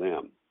open for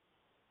them."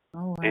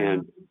 Oh, wow.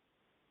 And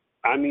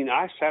I mean,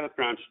 I sat up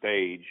there on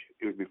stage.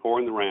 It was before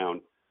in the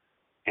round,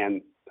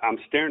 and I'm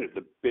staring at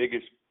the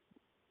biggest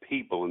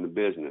people in the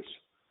business,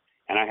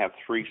 and I have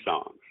 3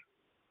 songs.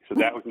 So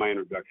that was my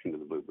introduction to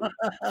the Bluebird.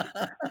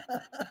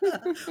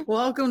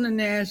 Welcome to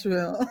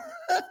Nashville.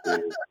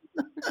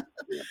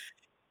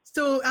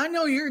 So I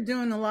know you're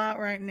doing a lot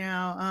right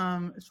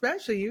now,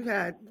 especially you've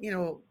had,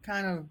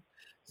 kind of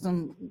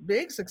some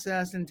big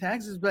success in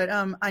Texas, but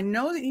I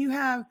know that you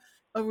have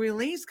a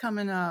release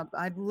coming up.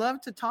 I'd love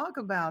to talk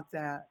about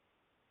that.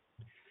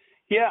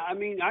 Yeah, I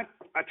mean, I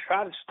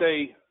try to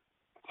stay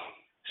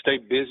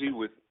busy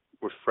with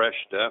fresh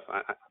stuff.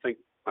 I think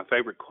my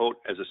favorite quote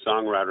as a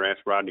songwriter,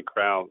 asked Rodney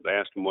Crowell, they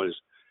asked him what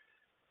his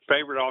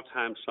favorite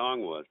all-time song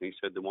was, and he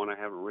said, "The one I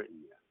haven't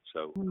written yet."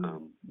 So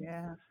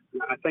yeah,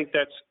 I think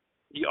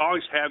you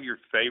always have your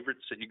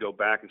favorites that you go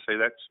back and say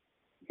that's,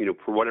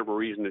 for whatever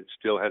reason, it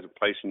still has a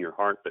place in your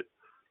heart. But,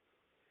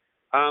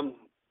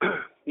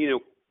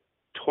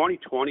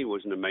 2020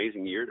 was an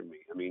amazing year to me.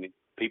 I mean,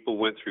 people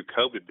went through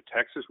COVID, but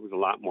Texas was a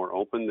lot more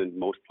open than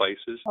most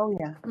places. Oh,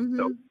 yeah. Mm-hmm.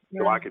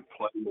 So I could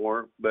play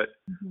more. But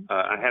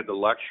I had the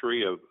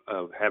luxury of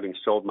having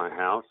sold my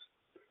house,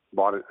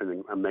 bought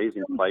an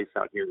amazing place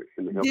out here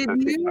in the Hill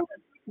Country.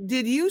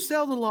 Did you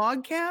sell the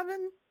log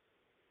cabin?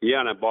 Yeah,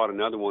 and I bought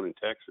another one in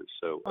Texas.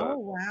 So. Oh,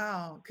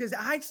 wow. Because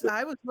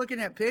I was looking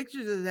at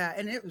pictures of that,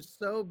 and it was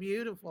so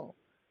beautiful.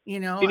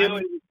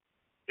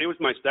 That was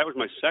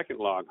my second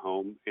log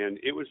home, and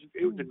it was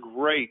a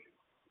great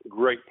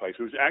place.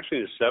 It was actually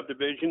in a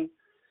subdivision,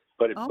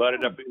 but it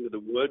butted up into the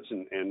woods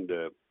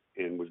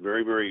and was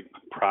very, very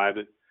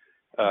private.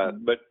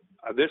 But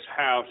this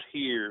house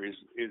here is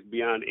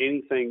beyond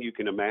anything you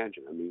can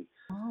imagine. I mean,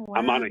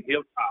 I'm on a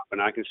hilltop, and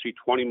I can see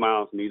 20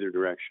 miles in either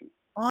direction.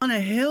 On a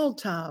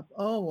hilltop.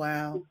 Oh,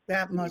 wow.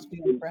 That must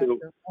be impressive.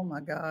 Oh,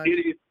 my God.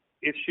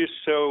 It's just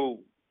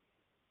so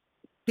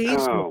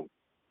peaceful.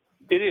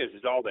 It is.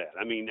 It's all that.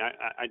 I mean,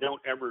 I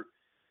don't ever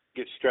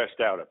get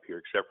stressed out up here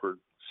except for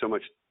so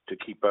much to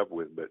keep up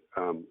with. But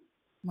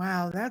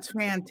wow, that's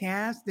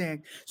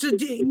fantastic. So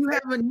do you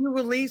have a new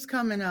release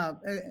coming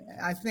up,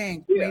 I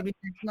think, maybe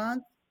next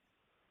month?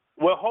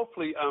 Well,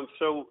 hopefully.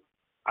 So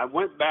I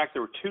went back.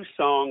 There were 2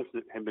 songs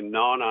that had been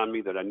gnawing on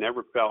me that I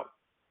never felt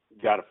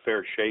got a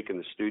fair shake in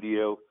the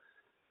studio.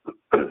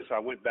 So I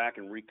went back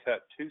and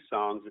recut 2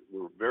 songs that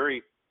were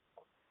very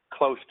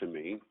close to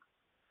me.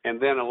 And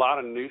then a lot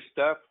of new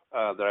stuff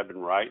that I've been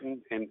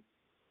writing. And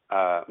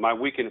my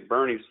Weekend at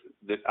Bernie's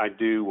that I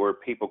do where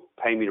people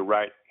pay me to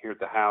write here at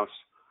the house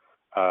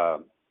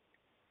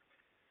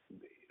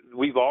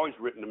we've always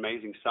written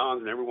amazing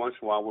songs, and every once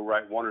in a while we'll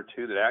write one or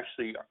two that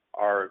actually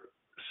are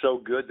so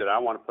good that I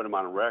want to put them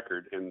on a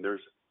record. And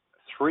there's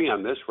 3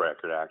 on this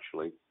record,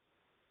 actually.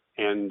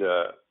 And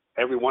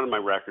every one of my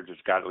records has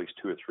got at least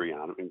 2 or 3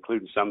 on them,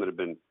 including some that have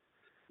been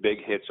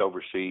big hits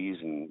overseas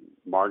and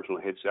marginal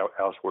hits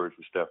elsewhere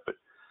and stuff. But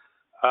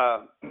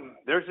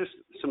there's just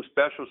some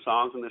special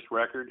songs on this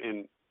record.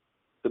 And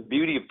the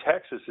beauty of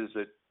Texas is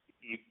that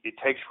it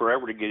takes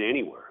forever to get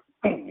anywhere,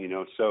 you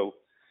know. So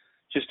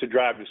just to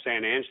drive to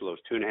San Angelo is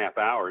 2.5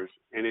 hours,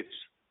 and it's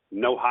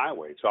no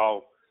highway. It's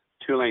all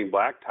 2-lane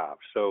blacktop.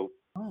 So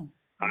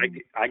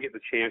I get the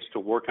chance to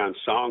work on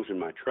songs in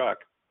my truck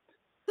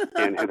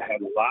and have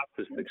had lots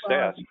of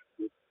success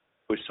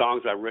with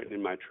songs I've written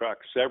in my truck,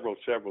 several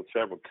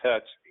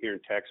cuts here in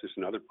Texas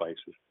and other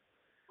places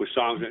with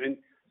songs. And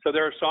so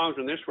there are songs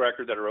on this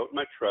record that I wrote in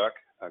my truck,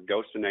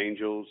 Ghost and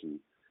Angels, and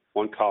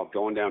one called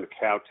Going Down to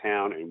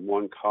Cowtown, and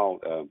one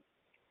called,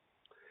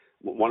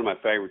 one of my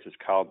favorites is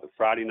called the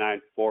Friday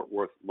Night Fort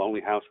Worth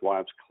Lonely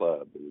Housewives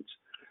Club. And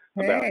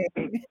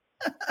it's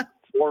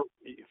about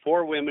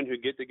four women who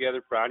get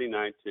together Friday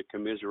night to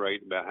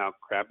commiserate about how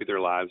crappy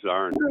their lives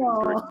are. And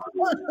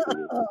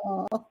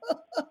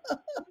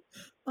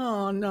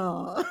oh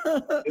no!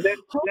 And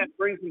that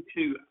brings me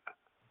to,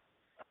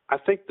 I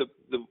think the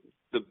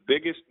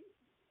biggest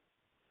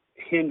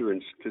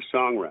hindrance to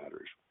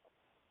songwriters,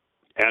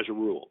 as a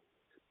rule,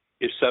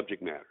 is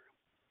subject matter.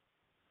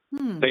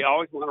 They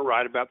always want to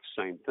write about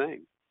the same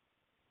thing,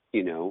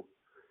 you know.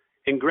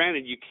 And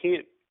granted, you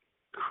can't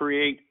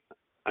create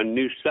a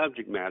new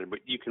subject matter, but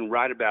you can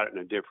write about it in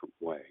a different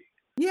way.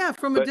 Yeah,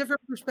 from a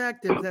different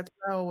perspective. That's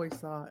what I always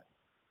thought.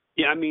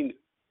 Yeah, I mean,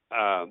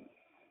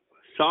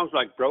 songs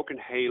like Broken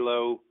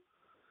Halo,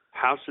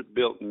 House That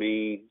Built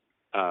Me,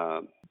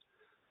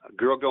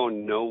 Girl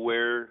Going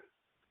Nowhere,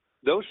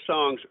 those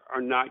songs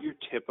are not your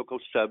typical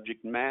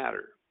subject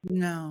matter.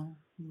 No,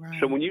 right.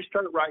 So when you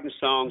start writing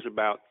songs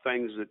about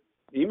things that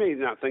you may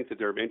not think that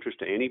they're of interest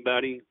to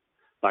anybody,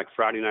 like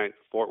Friday Night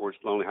Fort Worth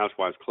Lonely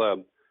Housewives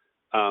Club,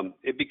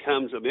 it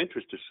becomes of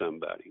interest to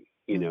somebody,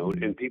 you know,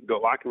 and people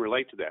go, I can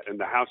relate to that. And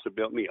The House That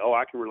Built Me,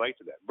 I can relate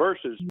to that.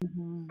 Versus,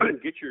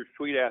 get your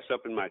sweet ass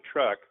up in my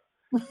truck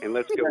and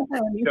let's go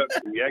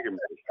Chuck and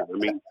Jägermeister. I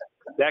mean,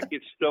 that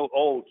gets so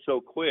old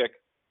so quick.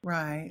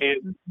 Right.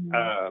 And,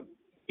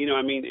 you know,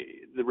 I mean,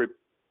 the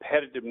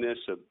repetitiveness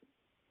of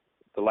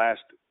the last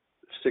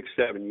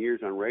 6-7 years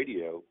on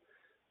radio,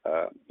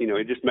 you know,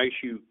 it just makes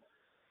you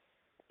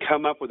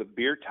come up with a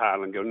beer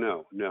title and go,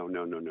 no.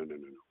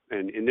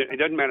 And it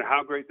doesn't matter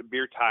how great the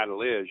beer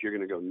title is, you're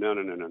going to go, no,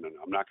 I'm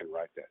not going to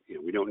write that. You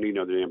know, we don't need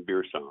another damn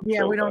beer song. Yeah,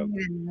 so, we don't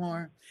need any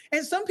more.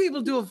 And some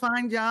people do a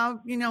fine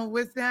job, you know,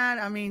 with that.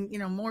 I mean, you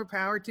know, more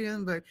power to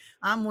them, but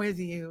I'm with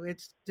you.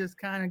 It's just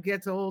kind of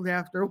gets old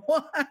after a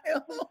while.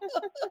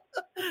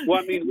 Well,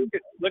 I mean,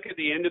 look at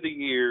the end of the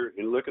year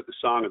and look at the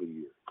song of the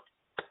year.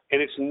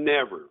 And it's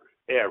never,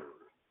 ever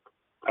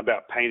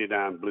about painted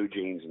on blue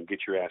jeans and get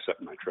your ass up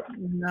in my truck.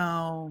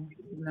 No.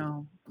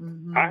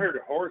 I heard a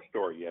horror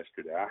story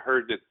yesterday. I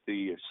heard that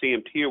the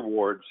CMT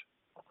Awards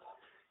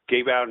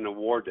gave out an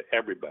award to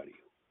everybody.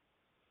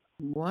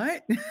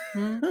 What? What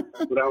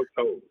I was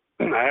told.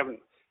 I haven't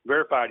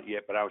verified it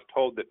yet, but I was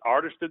told that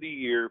Artist of the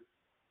Year,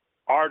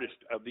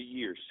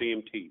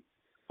 CMT,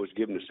 was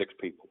given to 6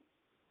 people.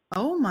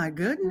 Oh my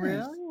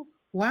goodness. Really?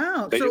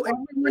 Wow. So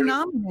everyone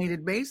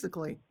nominated,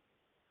 basically.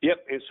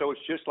 Yep. And so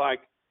it's just like,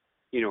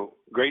 you know,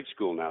 grade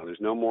school now. There's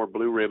no more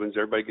blue ribbons.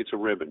 Everybody gets a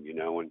ribbon, you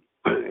know. And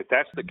if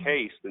that's the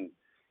case, then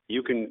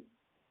you can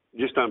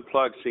just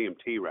unplug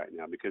CMT right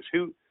now, because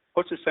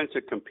what's the sense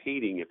of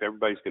competing if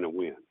everybody's going to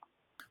win?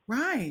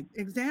 Right.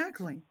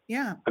 Exactly.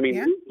 Yeah. I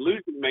mean,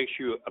 losing makes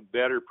you a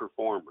better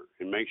performer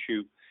and makes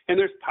you, and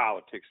there's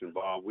politics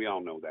involved. We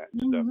all know that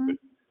stuff,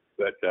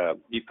 but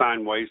you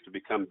find ways to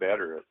become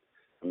better.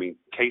 I mean,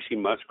 Casey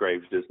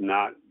Musgraves does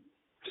not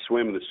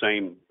swim in the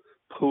same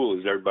pool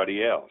as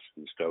everybody else.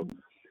 And so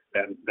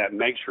that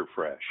makes her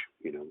fresh,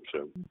 you know,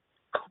 so.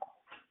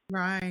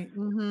 Right.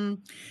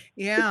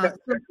 Yeah.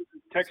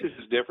 Texas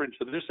is different.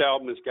 So this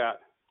album has got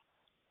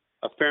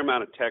a fair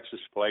amount of Texas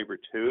flavor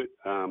to it.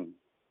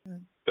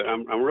 But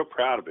I'm real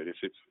proud of it.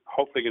 It's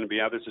hopefully going to be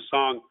out. There's a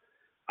song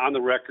on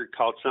the record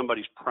called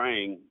Somebody's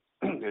Praying,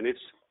 and it's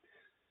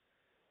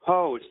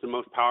the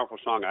most powerful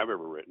song I've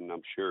ever written,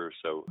 I'm sure.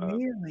 So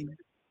really?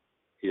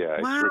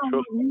 Yeah. Wow.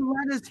 You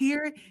let us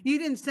hear it? You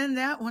didn't send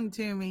that one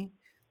to me.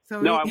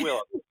 So no, I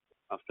will.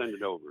 I'll send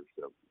it over.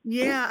 So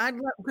yeah, I'd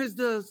love, because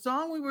the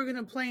song we were going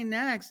to play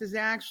next is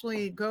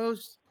actually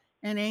Ghosts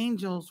and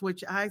Angels,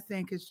 which I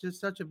think is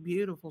just such a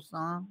beautiful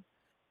song.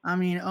 I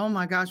mean, oh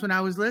my gosh, when I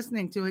was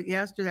listening to it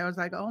yesterday, I was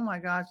like, oh my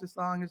gosh, the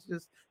song is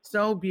just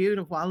so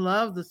beautiful. I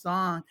love the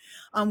song.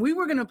 We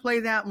were going to play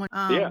that one.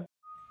 Yeah.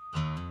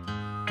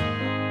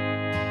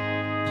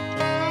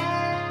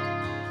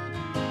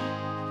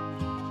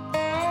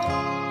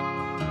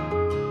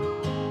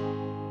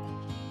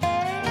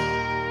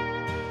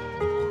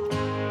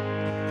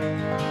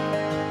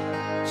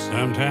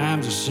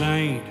 Sometimes a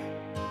saint,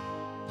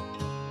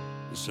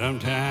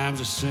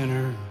 sometimes a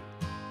sinner,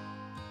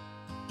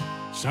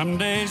 some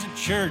days a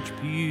church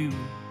pew,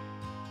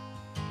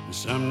 and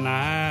some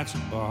nights a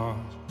bar.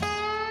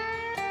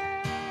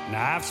 And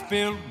I've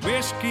spilled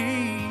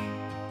whiskey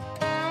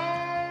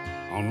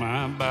on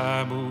my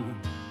Bible,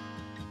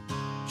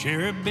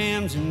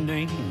 cherubims and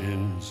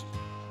demons,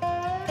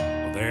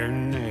 well, they're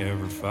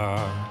never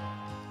far.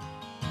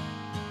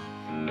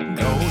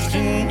 Ghosts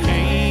and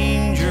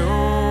angels,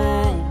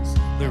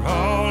 they're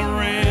all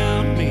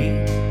around me.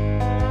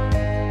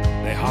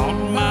 They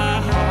haunt my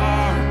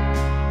heart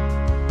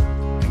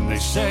and they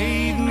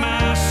save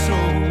my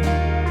soul.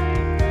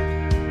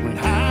 When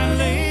I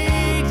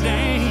lay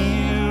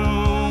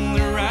down,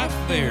 they're right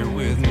there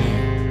with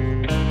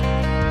me.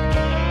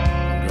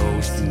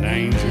 Ghosts and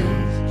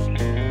angels,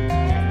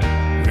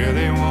 where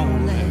they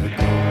won't let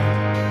go.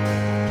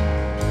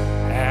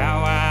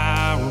 How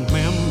I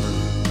remember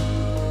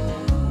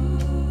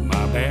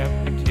my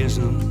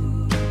baptism.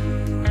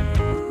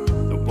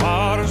 The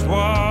waters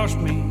washed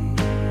me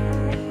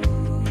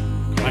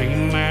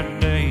clean that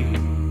day.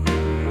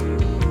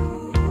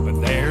 But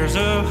there's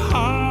a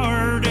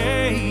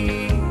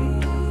heartache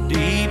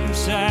deep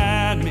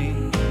inside me.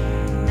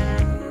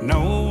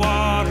 No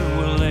water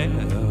will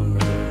ever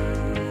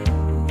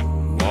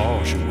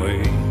wash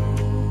away.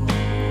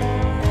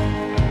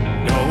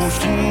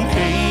 Ghosts and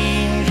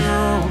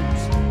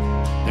angels,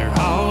 they're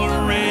all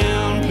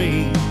around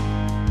me.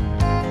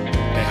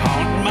 They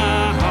haunt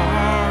my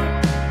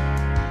heart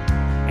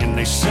and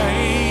they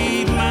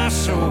save my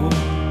soul.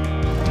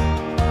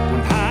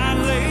 When I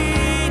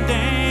lay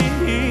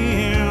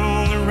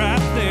down, they're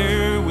right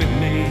there with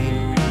me.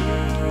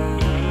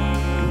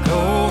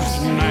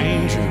 Ghosts and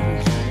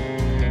angels,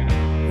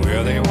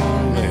 where they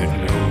won't let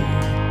go.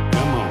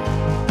 Come on.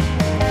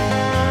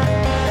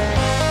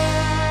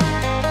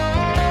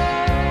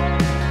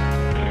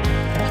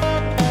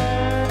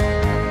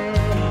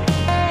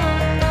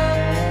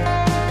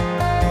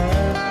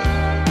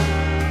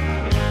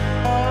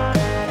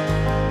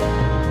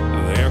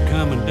 There'll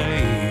come a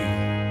day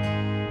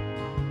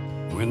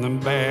when the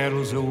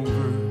battle's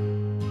over.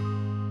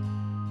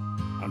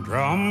 I'll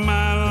draw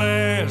my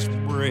last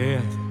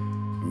breath,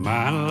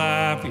 my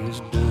life is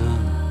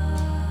done.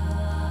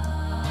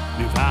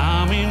 If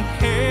I'm in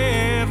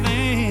heaven,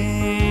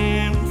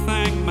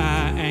 thank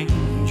my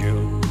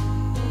angel.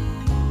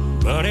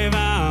 But if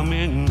I'm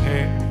in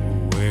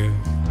hell, well,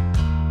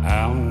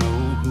 I'll know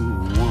who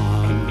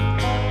won.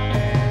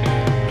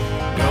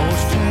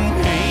 Ghosts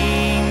and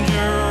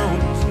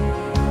angels,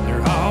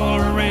 they're all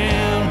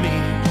around me.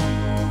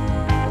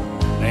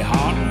 They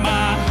haunt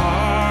my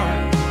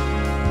heart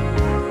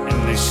and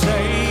they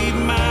save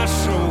my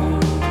soul.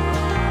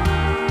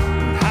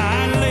 When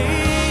I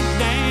lay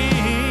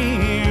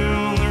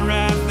down, they're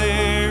right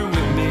there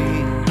with me.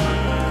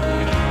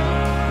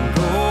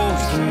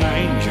 Ghosts and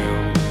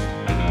angels,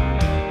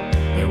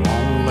 they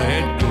won't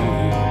let go.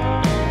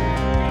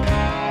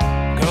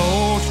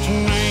 Ghosts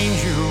and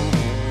angels,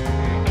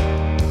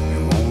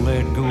 they won't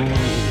let go.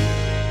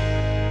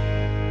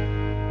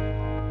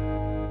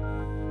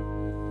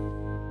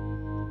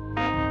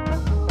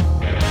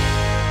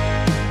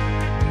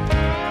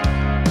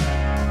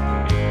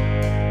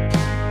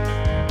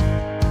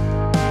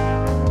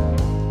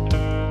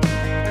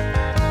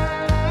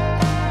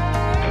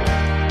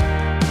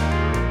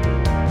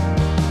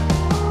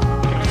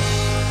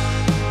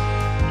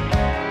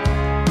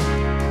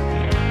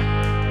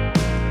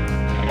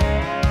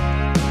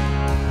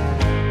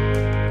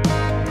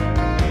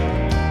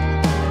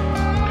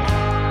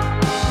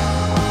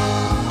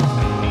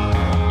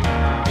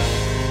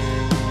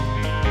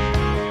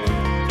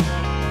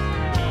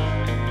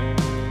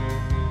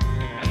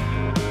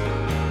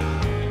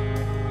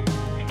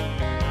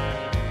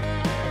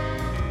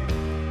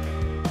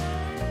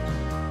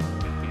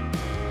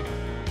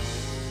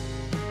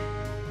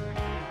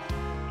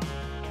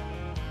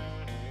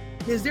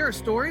 Is there a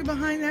story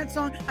behind that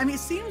song? I mean, it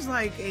seems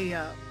like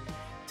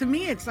to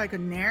me, it's like a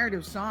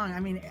narrative song. I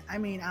mean,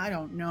 I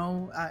don't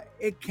know.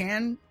 It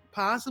can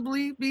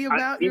possibly be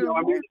about your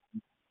life.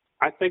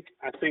 I think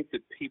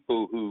that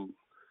people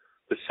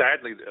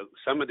sadly,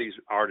 some of these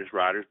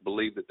writers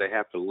believe that they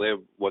have to live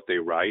what they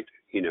write.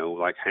 You know,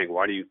 like Hank,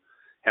 why do you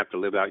have to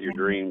live out your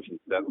dreams and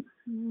stuff?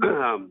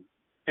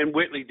 And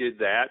Whitley did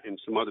that, and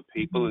some other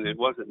people, and it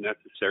wasn't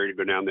necessary to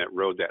go down that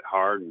road that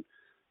hard. And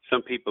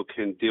some people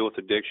can deal with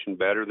addiction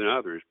better than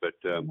others, but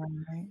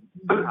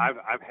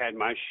I've had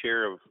my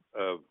share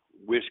of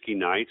whiskey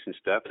nights and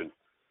stuff,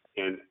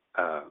 and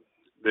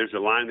there's a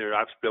line there: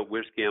 I've spilled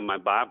whiskey on my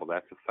Bible.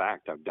 That's a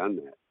fact. I've done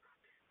that,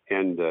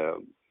 and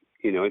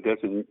you know, it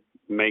doesn't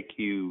make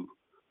you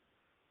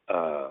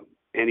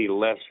any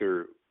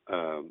lesser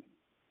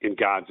in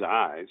God's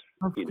eyes.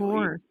 Of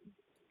course.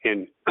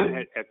 And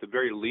at the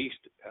very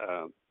least,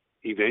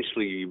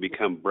 eventually you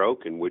become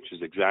broken, which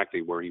is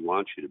exactly where He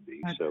wants you to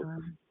be. That's so.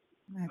 right.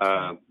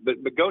 Right.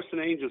 But Ghosts and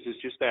Angels is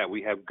just that.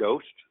 We have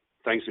ghosts,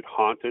 things that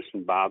haunt us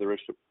and bother us,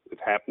 that have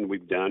happened,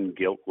 we've done,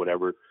 guilt,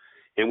 whatever.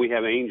 And we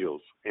have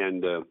angels.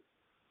 And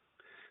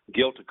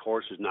guilt, of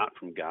course, is not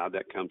from God.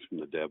 That comes from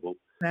the devil.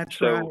 That's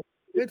so right.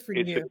 Good for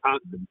it's you. a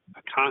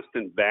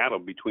constant battle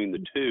between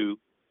the two.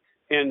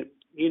 And,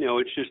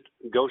 it's just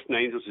Ghosts and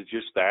Angels is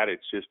just that.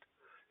 It's just,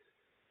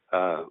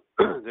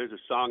 there's a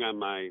song on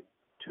my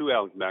 2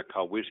 albums back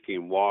called Whiskey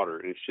and Water.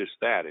 And it's just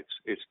that.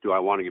 It's do I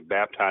want to get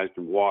baptized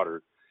in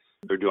water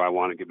or do I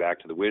want to get back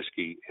to the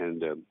whiskey?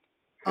 And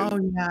oh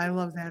yeah, I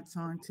love that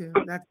song too.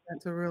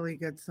 That's a really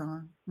good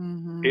song.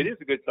 Mm-hmm. It is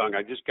a good song.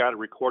 I just got it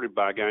recorded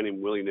by a guy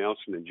named Willie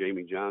Nelson and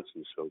Jamie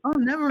Johnson. So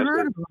never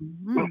heard of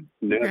him.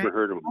 Never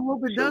heard of him. I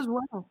hope it does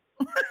well.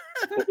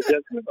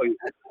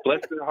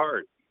 Bless their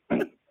heart.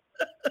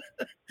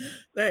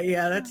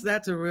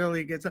 That's a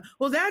really good song.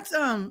 Well, that's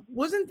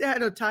wasn't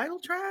that a title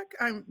track?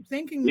 I'm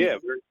thinking. Yeah,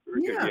 very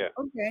good. Yeah.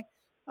 Okay.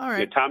 All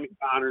right. Yeah, Tommy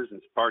Connors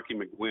and Sparky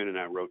McGuinn and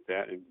I wrote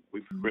that, and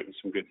we've written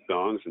some good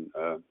songs, and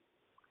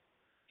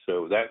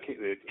so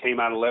it came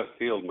out of left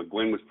field.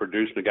 McGuinn was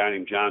producing a guy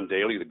named John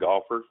Daly, the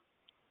golfer,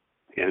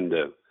 and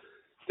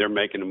they're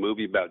making a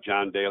movie about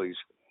John Daly's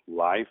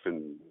life,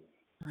 and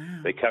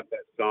they cut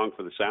that song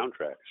for the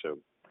soundtrack. So,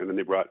 and then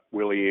they brought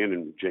Willie in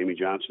and Jamie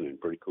Johnson in.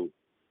 Pretty cool.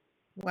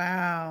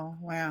 Wow.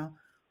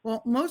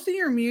 Well, most of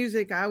your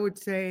music, I would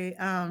say,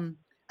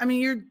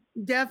 you're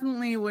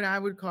definitely what I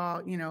would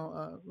call,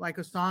 like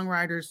a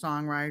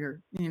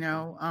songwriter,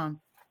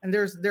 and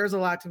there's a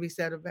lot to be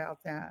said about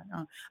that.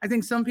 I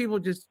think some people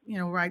just,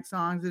 write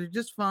songs that are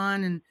just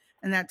fun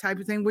and that type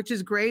of thing, which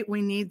is great.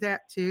 We need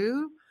that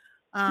too.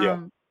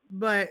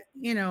 But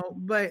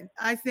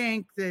I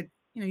think that,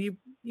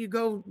 you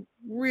go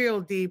real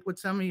deep with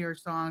some of your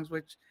songs,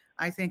 which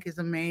I think is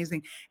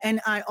amazing.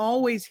 And I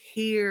always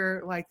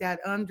hear like that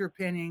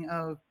underpinning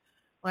of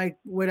like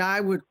what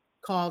I would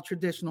call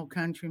traditional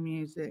country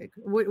music.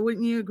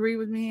 Wouldn't you agree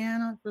with me,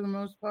 Anna, for the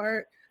most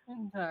part?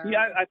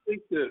 Yeah, I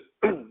think the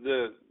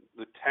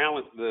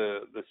talent,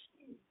 the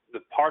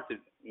part that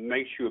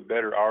makes you a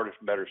better artist,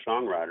 better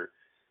songwriter,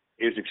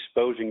 is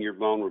exposing your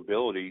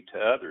vulnerability to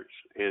others.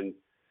 And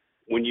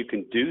when you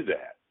can do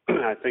that,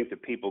 I think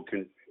that people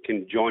can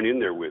join in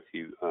there with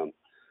you.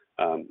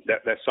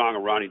 That song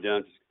of Ronnie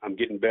Dunn's, I'm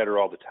Getting Better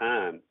All the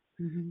Time.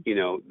 Mm-hmm.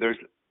 There's,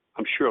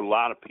 I'm sure, a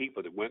lot of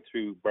people that went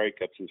through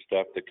breakups and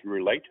stuff that can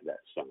relate to that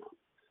song.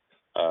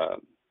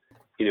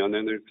 And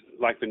then there's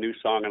like the new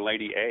song on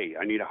Lady A,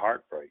 I Need a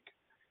Heartbreak.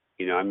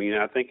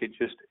 I think it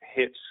just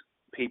hits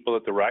people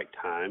at the right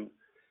time.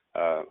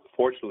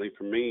 Fortunately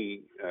for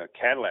me,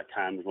 Cadillac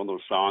Time is one of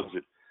those songs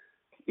that,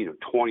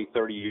 20,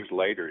 30 years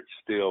later, it's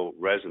still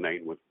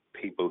resonating with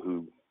people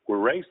who were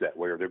raised that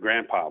way, or their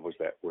grandpa was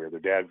that way, or their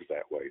dad was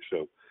that way.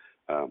 So,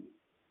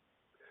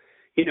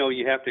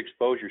 you have to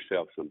expose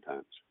yourself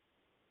sometimes.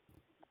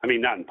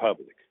 Not in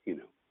public,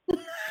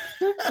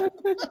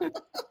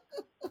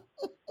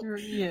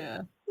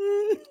 Yeah.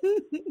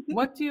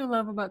 What do you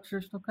love about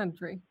traditional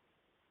country?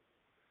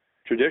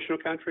 Traditional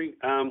country?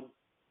 I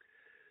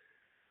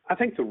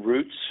think the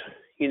roots,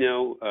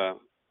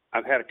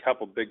 I've had a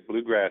couple big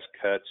bluegrass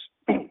cuts,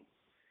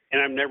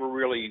 and I've never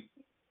really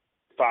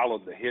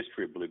followed the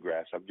history of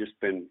bluegrass. I've just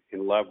been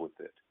in love with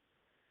it,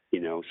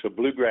 So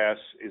bluegrass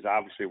is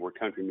obviously where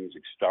country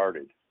music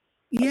started.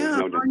 Yeah,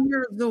 on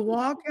the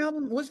Walk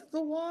album, was it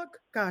the Walk?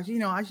 Gosh,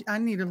 I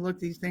need to look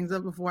these things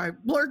up before I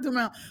blurt them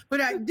out. But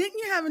didn't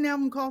you have an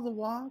album called The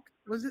Walk?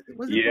 Was it?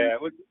 Yeah,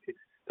 it was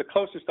the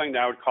closest thing that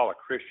I would call a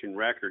Christian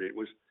record. It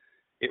was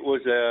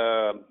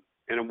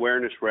an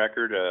awareness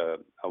record, an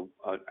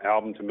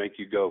album to make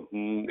you go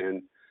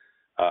and.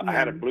 I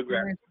had a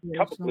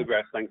couple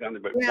bluegrass things on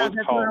there, but one's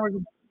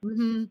called.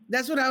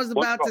 That's what I was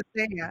about to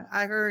say.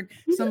 I heard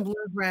some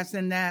bluegrass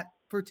in that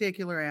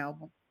particular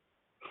album.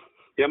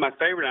 Yeah, my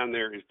favorite on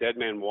there is Dead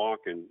Man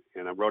Walking,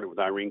 and I wrote it with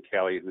Irene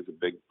Kelly, who's a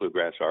big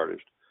bluegrass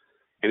artist.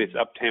 And it's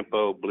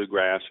up-tempo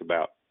bluegrass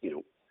about,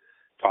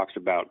 talks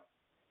about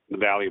the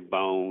Valley of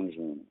Bones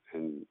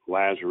and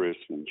Lazarus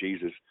and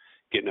Jesus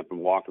getting up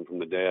and walking from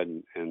the dead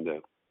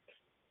and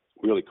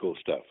really cool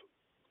stuff.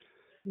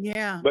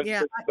 Yeah, but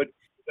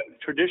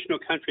traditional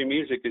country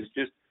music is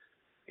just,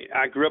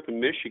 I grew up in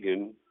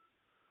Michigan,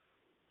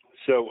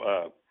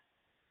 so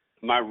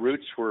my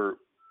roots were,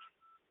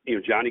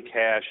 Johnny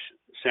Cash,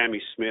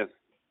 Sammy Smith,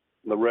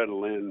 Loretta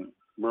Lynn,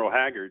 Merle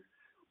Haggard.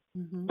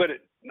 Mm-hmm. But at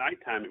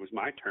nighttime, it was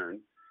my turn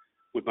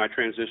with my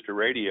transistor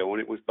radio,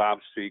 and it was Bob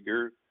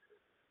Seger,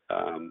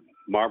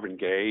 Marvin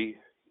Gaye,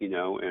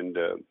 and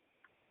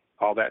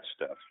all that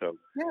stuff. So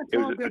it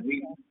was good.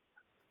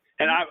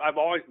 And I've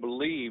always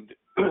believed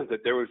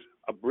that there was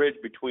a bridge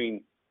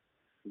between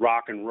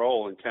rock and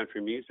roll and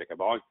country music. I've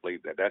always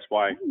believed that. That's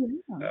why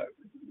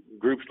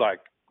groups like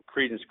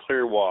Creedence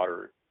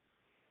Clearwater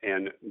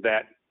and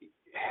that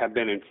have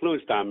been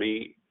influenced on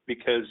me,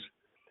 because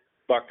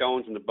Buck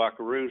Owens and the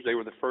Buckaroos, they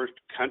were the first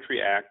country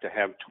act to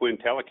have twin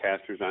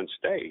Telecasters on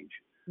stage.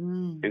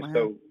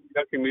 So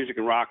country music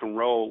and rock and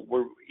roll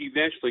were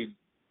eventually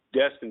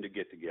destined to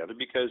get together,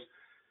 because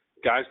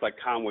guys like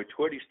Conway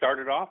Twitty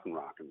started off in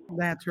rock and roll.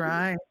 That's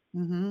right.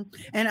 Mm-hmm.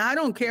 And I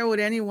don't care what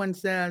anyone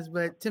says,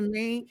 but to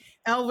me,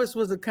 Elvis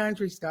was a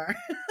country star.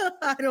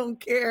 I don't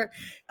care.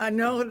 I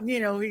know,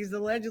 he's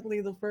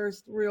allegedly the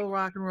first real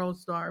rock and roll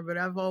star, but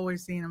I've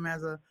always seen him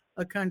as a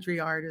country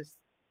artist.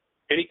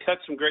 And he cut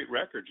some great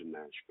records in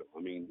Nashville.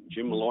 I mean,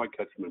 Jim Malloy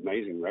cut some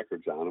amazing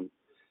records on him.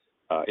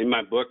 In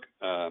my book,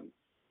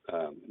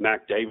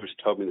 Mac Davis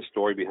told me the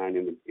story behind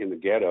In the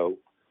Ghetto.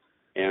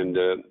 And,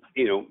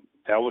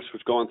 Elvis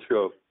was going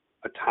through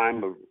a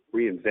time of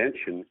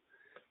reinvention,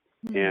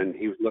 and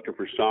he was looking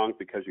for songs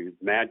because he was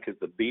mad because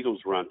the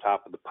Beatles were on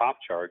top of the pop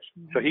charts.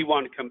 So he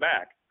wanted to come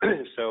back.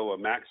 So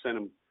Mac sent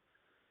him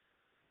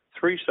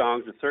 3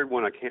 songs. The third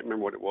one, I can't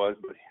remember what it was,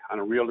 but on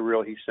a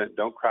reel-to-reel, he sent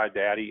Don't Cry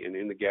Daddy and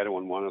In the Ghetto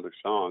and one other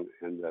song.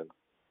 And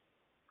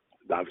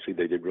obviously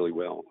they did really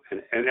well.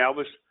 And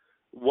Elvis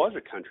was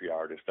a country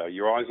artist.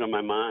 You're Always on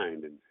My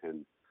Mind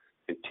and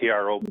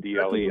TROBLE,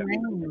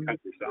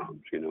 country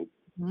songs,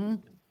 Mm-hmm.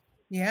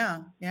 Yeah.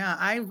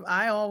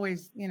 I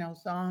always,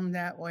 saw him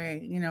that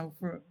way,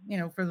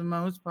 for the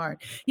most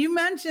part. You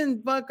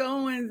mentioned Buck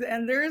Owens,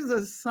 and there's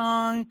a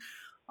song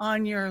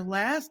on your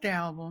last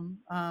album,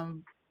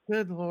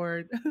 good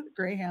Lord,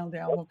 Greyhound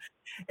album.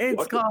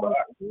 It's called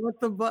What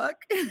the Buck.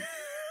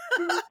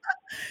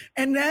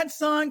 And that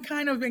song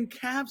kind of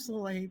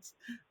encapsulates,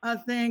 I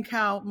think,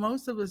 how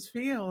most of us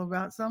feel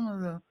about some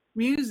of the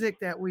music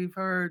that we've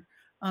heard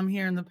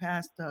here in the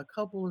past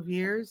couple of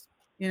years,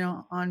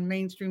 on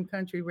mainstream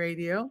country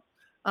radio.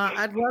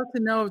 I'd love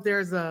to know if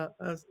there's a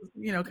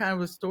kind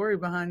of a story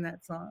behind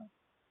that song.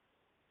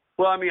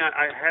 Well, I mean,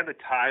 I had the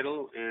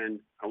title, and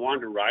I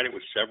wanted to write it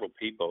with several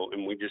people,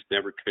 and we just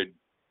never could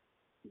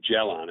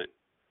gel on it.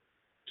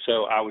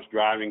 So I was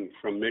driving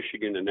from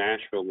Michigan to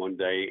Nashville one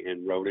day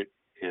and wrote it,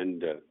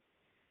 and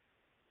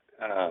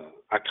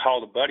I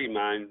called a buddy of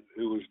mine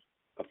who was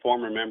a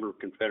former member of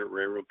Confederate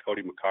Railroad,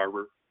 Cody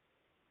McCarver,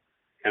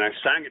 and I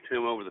sang it to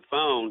him over the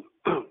phone,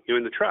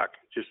 in the truck,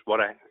 just what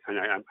I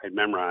had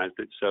memorized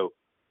it. So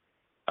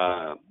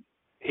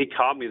he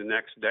called me the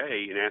next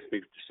day and asked me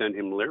to send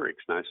him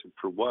lyrics. And I said,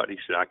 for what? He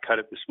said, I cut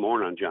it this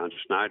morning on John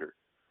Snyder.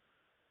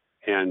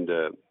 And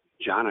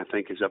John, I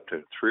think, is up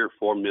to 3 or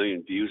 4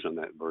 million views on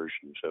that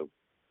version. So,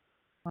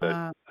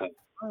 I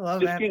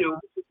love just, that.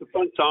 It's a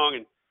fun song.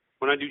 And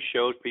when I do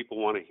shows, people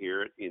want to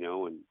hear it,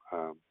 and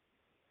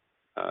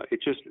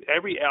it's just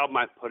every album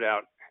I put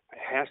out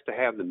has to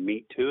have the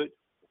meat to it,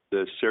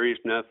 the serious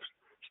enough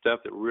stuff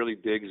that really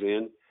digs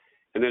in,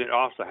 and then it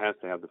also has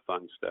to have the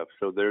fun stuff.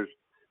 So there's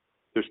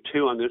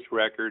 2 on this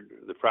record,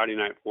 the Friday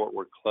Night Fort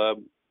Worth Club,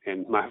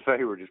 and my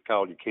favorite is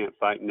called You Can't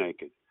Fight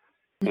Naked.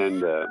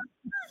 And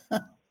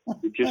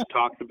it just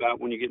talks about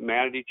when you get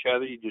mad at each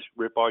other, you just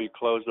rip all your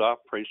clothes off.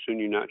 Pretty soon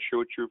you're not sure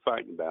what you're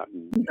fighting about.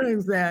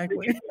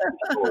 Exactly.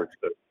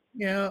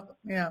 Yeah.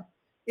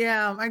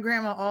 My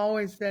grandma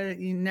always said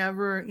you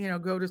never,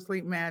 go to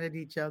sleep mad at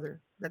each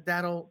other.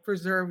 That'll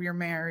preserve your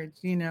marriage,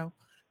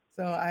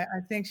 So I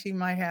think she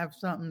might have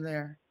something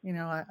there.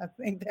 I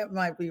think that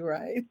might be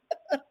right.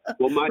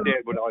 Well, my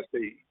dad would always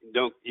say,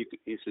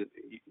 he said,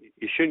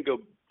 you shouldn't go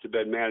to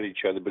bed mad at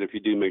each other, but if you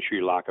do, make sure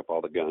you lock up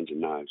all the guns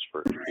and knives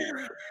first.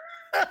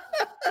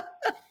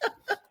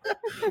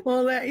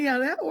 Well,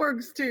 that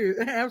works too.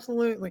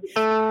 Absolutely.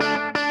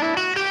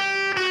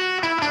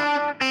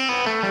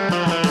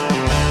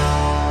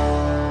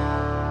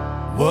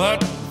 What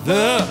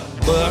the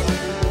buck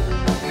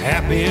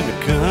happened to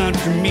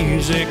country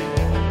music?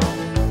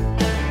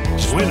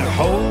 It's when the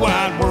whole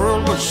wide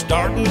world was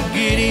starting to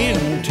get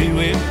into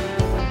it.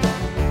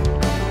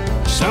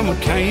 Someone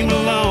came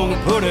along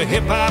and put a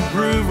hip-hop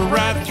groove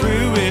right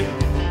through it.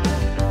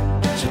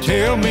 So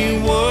tell me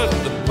what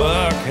the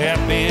buck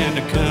happened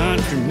to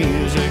country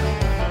music?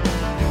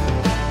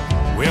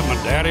 Well, my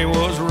daddy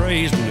was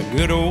raised in the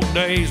good old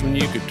days when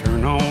you could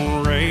turn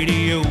on the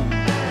radio,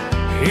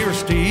 hear a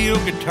steel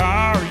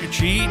guitar, your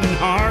cheating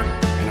heart,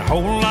 and a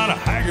whole lot of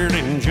Haggard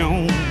and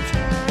Jones.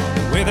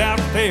 Without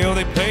fail,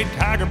 they played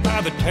Tiger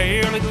by the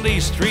tail at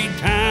least 3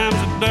 times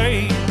a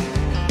day.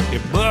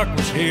 If Buck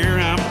was here,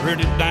 I'm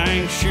pretty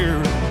dang sure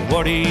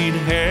what he'd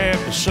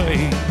have to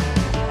say.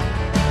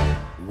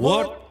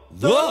 What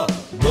the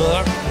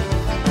buck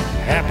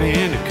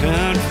happened to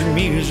country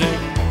music?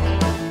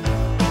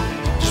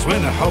 Just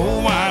when the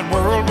whole wide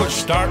world was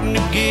starting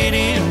to get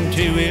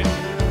into it,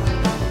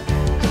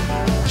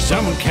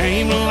 someone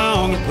came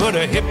along and put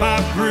a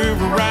hip-hop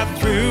groove right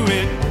through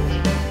it.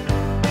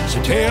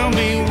 So tell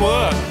me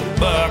what the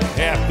buck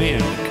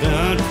happened to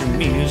country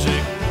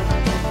music?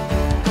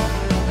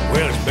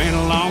 Well, it's been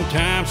a long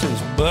time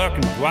since Buck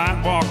and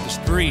Dwight walked the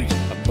streets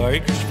of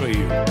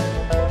Bakersfield.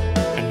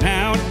 And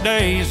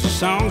nowadays the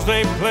songs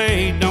they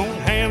play don't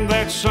have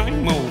that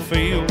same old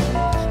feel.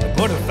 They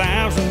put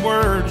 1,000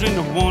 words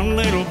into one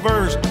little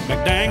verse,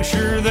 make dang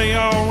sure they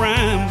all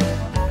rhyme.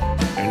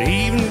 And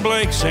even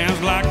Blake sounds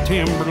like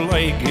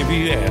Timberlake. If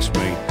you ask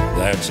me,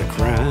 that's a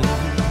crime.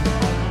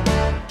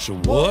 So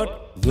what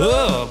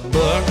the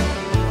buck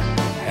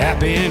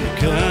happened to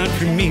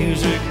country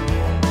music?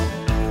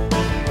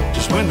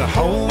 Just when the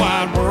whole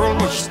wide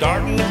world was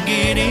starting to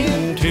get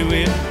into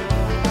it,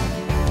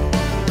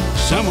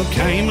 Someone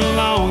came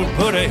along and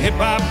put a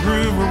hip-hop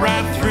groove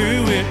right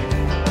through it.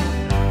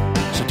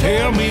 So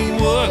tell me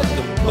what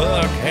the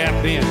buck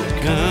happened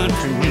to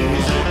country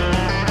music.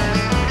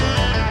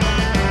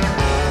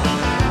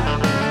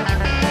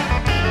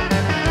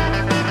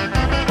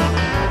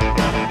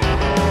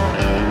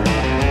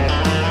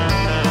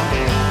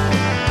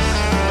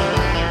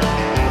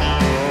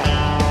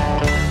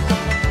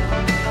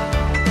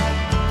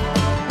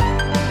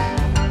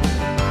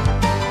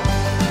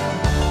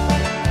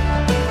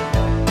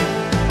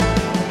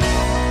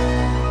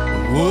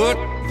 What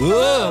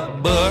the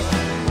buck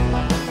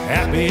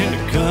happened to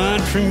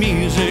country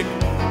music?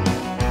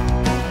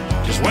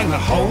 Just when the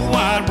whole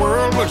wide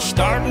world was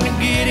starting to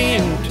get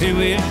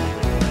into it,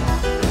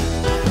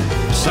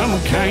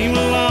 someone came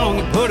along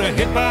and put a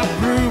hip-hop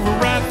groove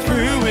right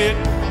through it.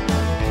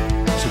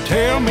 So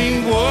tell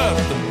me what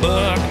the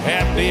buck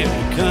happened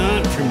to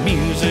country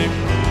music.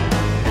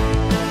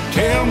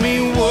 Tell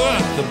me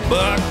what the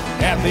buck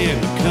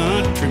happened to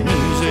country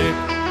music.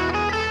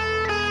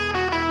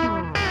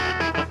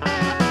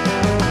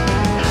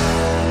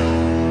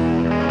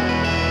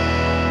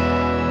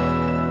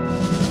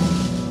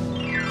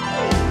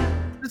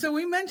 So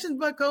we mentioned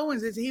Buck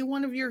Owens. Is he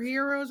one of your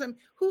heroes? I mean,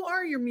 who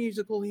are your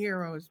musical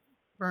heroes,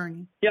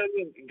 Bernie? Yeah,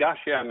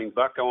 I mean,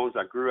 Buck Owens.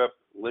 I grew up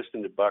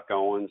listening to Buck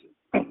Owens.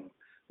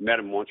 Met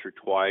him once or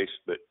twice,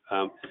 but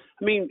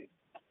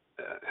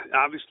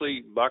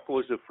obviously Buck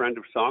was a friend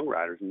of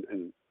songwriters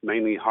and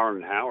mainly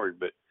Harlan Howard.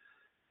 But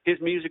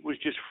his music was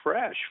just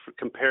fresh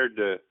compared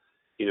to,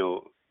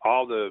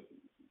 all the.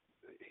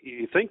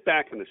 You think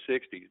back in the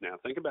 '60s. Now,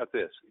 think about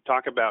this.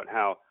 Talk about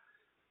how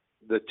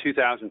the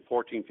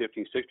 2014,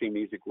 15, 16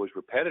 music was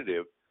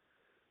repetitive.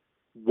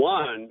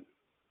 One,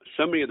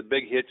 so many of the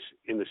big hits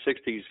in the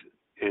 60s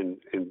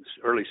and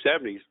early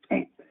 70s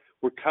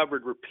were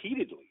covered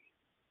repeatedly.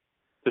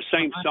 The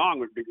same song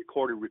would be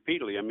recorded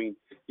repeatedly. I mean,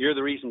 You're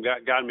the Reason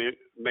God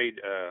made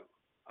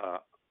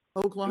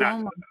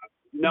Oklahoma.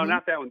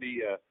 Not that one.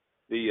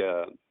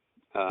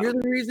 You're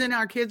the Reason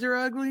Our Kids Are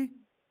Ugly?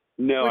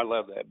 No, I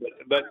love that.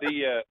 But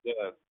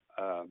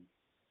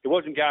it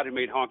wasn't God Who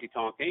Made Honky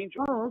Tonk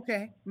Angel. Oh,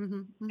 okay. Mm-hmm,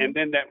 mm-hmm. And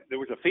then there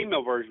was a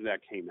female version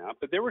that came out.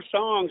 But there were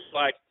songs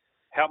like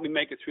Help Me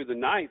Make It Through the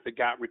Night that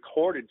got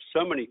recorded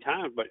so many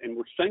times and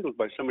were singles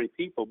by so many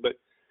people. But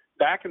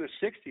back in the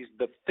 60s,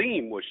 the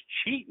theme was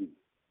cheating.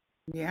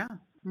 Yeah.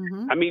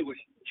 Mm-hmm. I mean, it was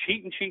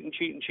cheating.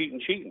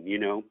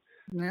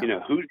 Yeah.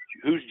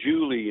 Who's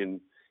Julie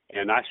and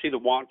I See the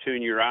Want To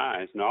in Your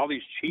Eyes and all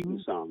these cheating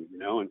songs,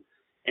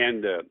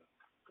 and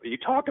you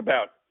talk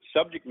about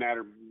subject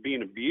matter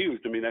being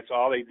abused. I mean, that's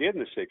all they did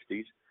in the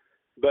 60s.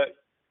 But,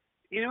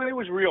 it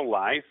was real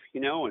life,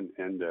 and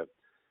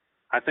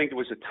I think it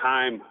was a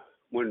time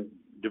when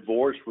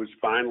divorce was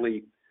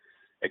finally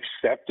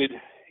accepted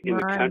in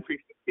the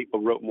country. People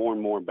wrote more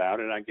and more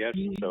about it, I guess.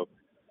 Mm-hmm. So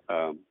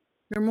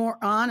they're more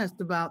honest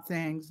about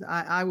things,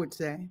 I would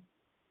say.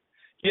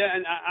 Yeah,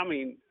 and I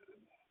mean,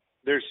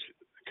 there's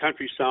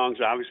country songs,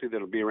 obviously,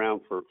 that'll be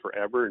around for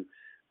forever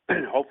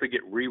and hopefully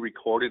get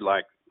re-recorded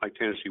like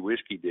Tennessee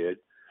Whiskey did.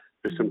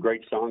 There's some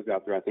great songs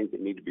out there, I think,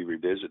 that need to be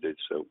revisited.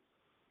 So.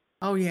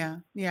 Oh, yeah.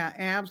 Yeah,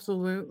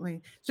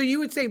 absolutely. So you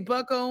would say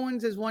Buck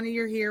Owens is one of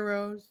your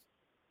heroes.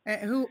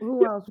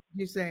 Who else would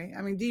you say?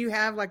 I mean, do you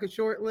have like a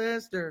short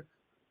list or?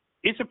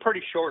 It's a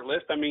pretty short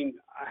list. I mean,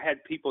 I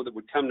had people that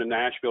would come to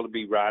Nashville to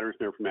be writers,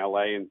 and they're from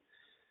LA, and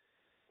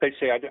they'd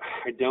say, I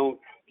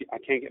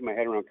can't get my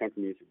head around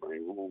country music, Bernie.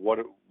 Well,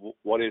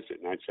 what is it?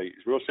 And I'd say,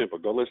 it's real simple.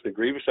 Go listen to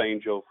Grievous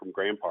Angel from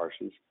Graham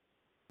Parsons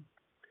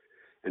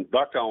and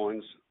Buck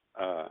Owens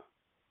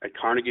at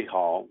Carnegie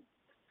Hall.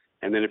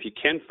 And then if you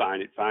can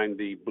find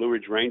the Blue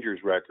Ridge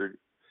Rangers record.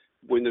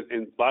 And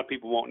a lot of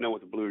people won't know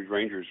what the Blue Ridge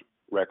Rangers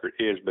record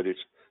is, but it's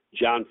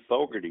John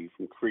Fogerty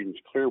from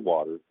Creedence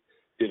Clearwater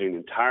did an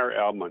entire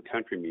album on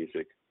country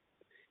music,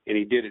 and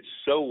he did it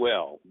so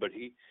well. But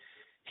he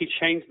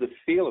changed the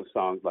feel of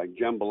songs like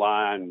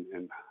Jambalaya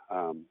and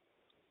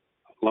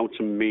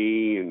Lonesome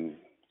Me and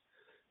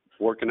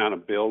Working on a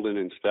Building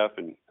and stuff,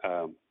 and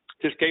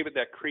just gave it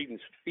that Creedence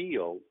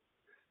feel.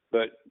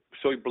 But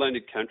so he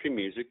blended country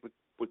music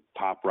with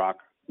pop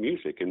rock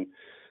music, and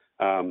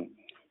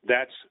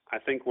that's, I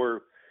think,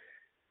 where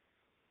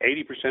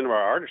 80% of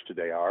our artists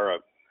today are.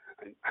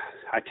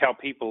 I tell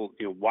people,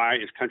 why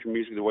is country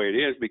music the way it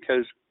is?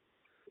 Because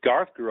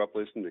Garth grew up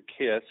listening to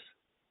Kiss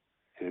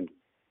and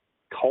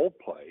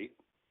Coldplay,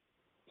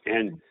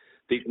 and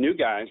these new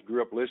guys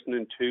grew up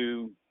listening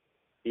to,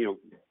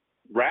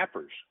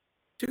 rappers.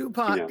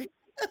 Tupac.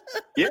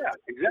 Yeah,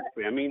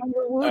 exactly. I mean,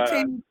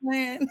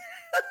 Man.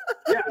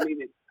 Yeah, I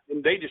mean,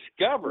 and they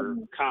discover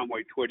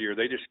Conway Twitty,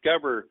 they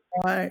discover,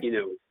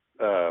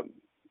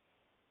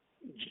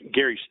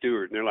 Gary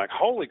Stewart, and they're like,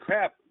 holy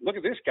crap, look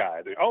at this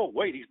guy. Oh,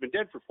 wait, he's been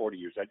dead for 40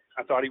 years.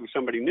 I thought he was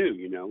somebody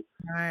new,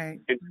 Right.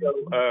 And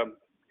so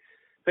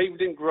they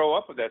didn't grow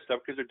up with that stuff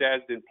because their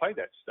dads didn't play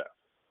that stuff,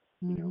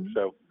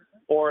 So,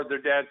 or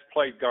their dads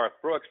played Garth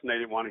Brooks and they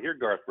didn't want to hear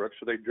Garth Brooks,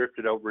 so they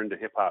drifted over into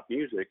hip hop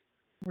music.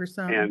 Or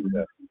something.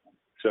 And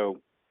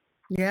so,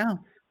 yeah,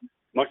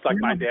 much like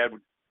my dad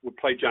would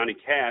play Johnny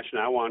Cash,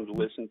 and I wanted to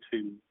listen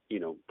to,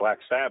 Black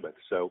Sabbath.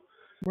 So,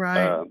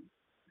 right.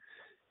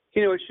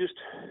 It's just,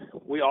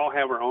 we all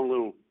have our own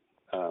little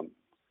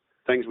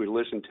things we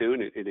listen to,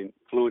 and it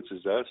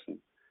influences us. And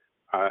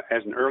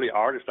as an early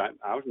artist,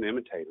 I was an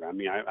imitator. I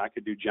mean, I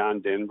could do John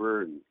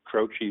Denver and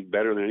Croce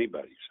better than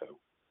anybody. So.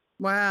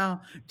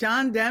 Wow.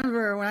 John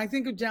Denver. When I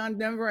think of John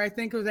Denver, I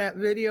think of that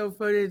video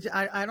footage.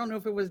 I don't know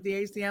if it was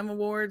the ACM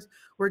Awards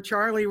where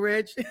Charlie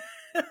Rich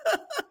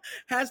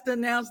has to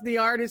announce the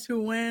artist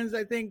who wins,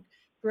 I think,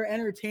 for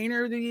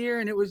Entertainer of the Year.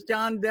 And it was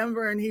John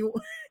Denver, and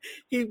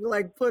he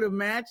like put a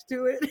match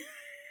to it,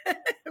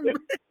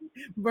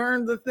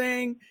 burned the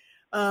thing.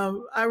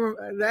 I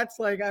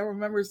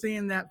remember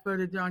seeing that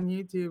footage on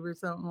YouTube or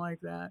something like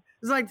that.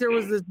 It's like there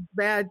was this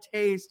bad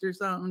taste or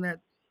something that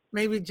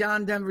maybe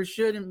John Denver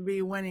shouldn't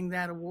be winning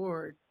that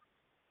award.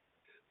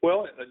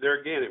 Well, there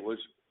again, it was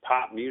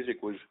pop music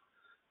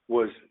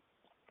was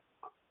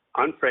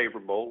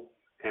unfavorable,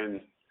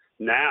 and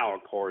now,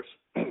 of course,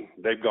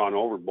 they've gone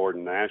overboard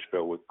in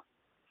Nashville with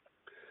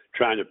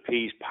trying to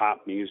appease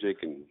pop music,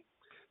 and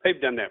they've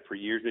done that for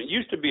years. And it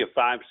used to be a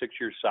 5-6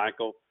 year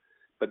cycle,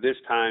 but this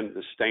time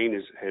the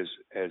stain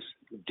has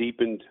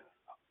deepened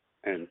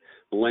and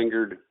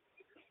lingered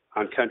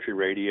on country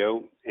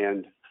radio.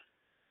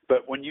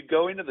 But when you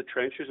go into the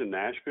trenches in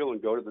Nashville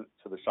and go to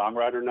the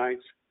songwriter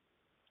nights,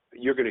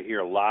 you're going to hear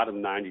a lot of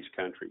 90s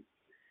country.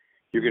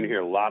 You're going to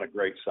hear a lot of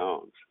great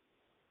songs.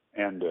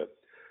 And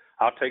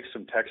I'll take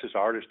some Texas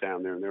artists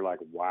down there, and they're like,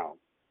 wow,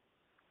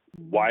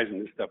 why isn't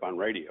this stuff on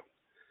radio?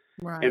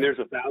 Right. And there's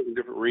 1,000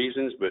 different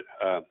reasons, but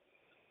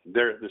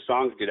the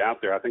songs get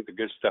out there. I think the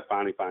good stuff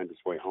finally finds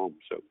its way home.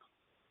 So.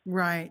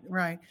 Right.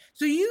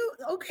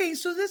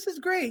 So this is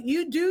great.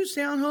 You do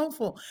sound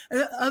hopeful.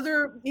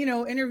 Other,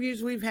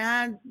 interviews we've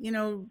had,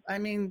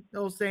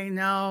 they'll say,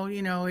 no,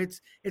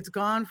 it's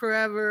gone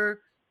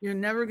forever. You're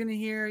never going to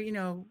hear,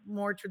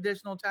 more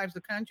traditional types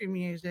of country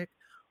music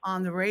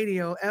on the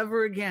radio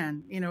ever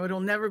again. It'll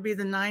never be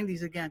the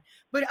 90s again.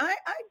 But I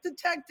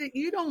detect that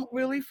you don't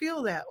really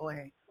feel that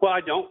way. Well,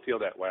 I don't feel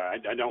that way.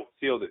 I don't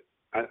feel that.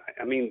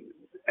 I mean,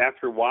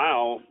 after a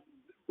while,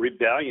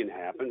 rebellion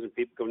happens and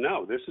people go,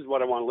 no, this is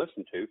what I want to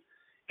listen to.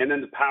 And then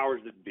the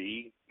powers that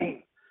be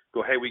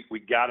go, hey, we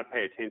got to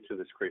pay attention to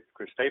this Chris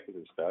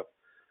Stapleton stuff.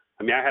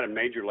 I mean, I had a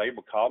major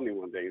label call me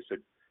one day and said,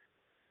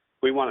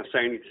 we want to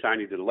sign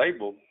you to the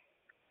label.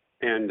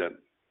 And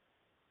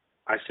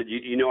I said,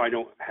 I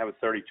don't have a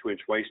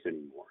 32-inch waist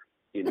anymore.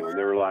 And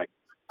they were like,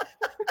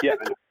 yeah.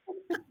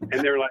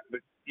 And they were like, but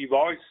you've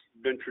always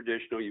been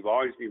traditional. You've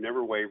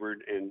never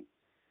wavered, and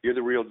you're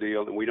the real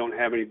deal. And we don't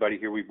have anybody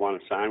here we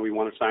want to sign. We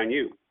want to sign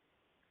you.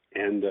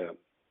 And,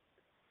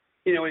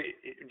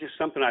 it just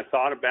something I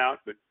thought about,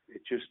 but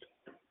it just,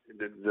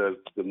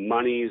 the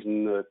monies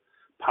and the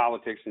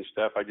politics and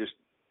stuff, I just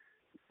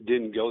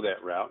didn't go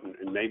that route.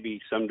 And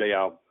maybe someday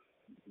I'll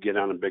get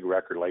on a big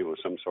record label of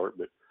some sort.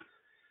 But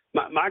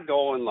my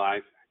goal in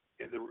life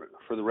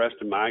for the rest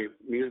of my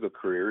musical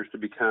career is to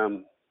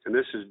become, and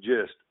this is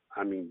just,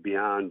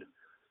 beyond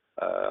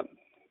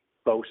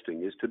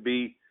boasting, is to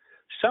be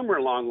somewhere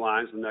along the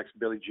lines of the next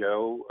Billy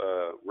Joe,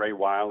 Ray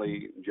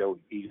Wiley, Joe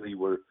Ely,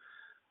 where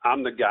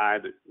I'm the guy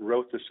that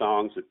wrote the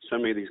songs that so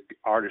many of these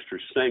artists are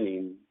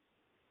singing,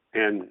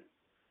 and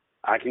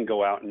I can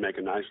go out and make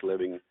a nice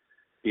living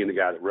being the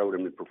guy that wrote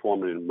them and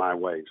performing it in my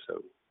way.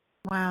 So.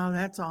 Wow,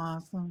 that's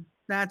awesome.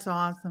 That's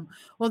awesome.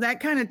 Well, that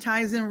kind of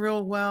ties in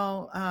real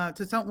well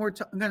to something we're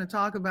going to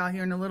talk about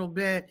here in a little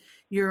bit.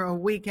 Your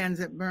Weekends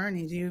at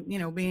Bernie's,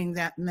 being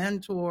that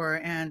mentor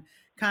and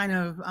kind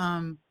of,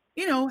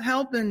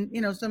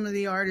 helping, some of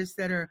the artists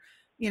that are,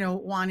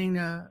 wanting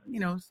to,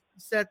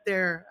 set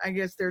their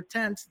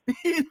tents,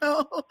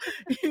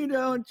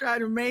 and try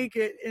to make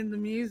it in the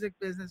music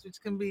business,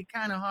 which can be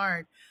kind of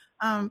hard.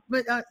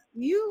 But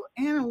you,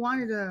 Anna,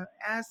 wanted to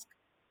ask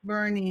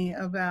Bernie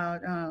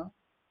about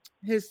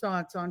his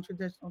thoughts on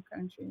traditional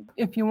country.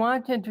 If you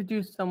wanted to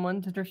introduce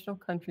someone to traditional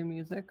country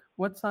music,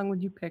 what song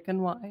would you pick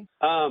and why?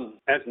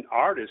 As an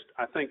artist,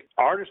 I think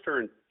artists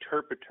are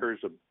interpreters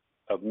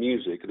of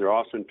music. They're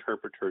also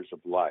interpreters of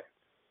life.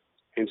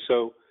 And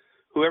so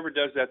whoever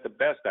does that the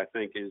best, I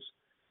think,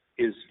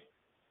 is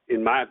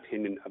in my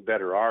opinion, a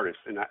better artist.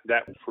 And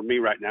that for me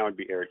right now would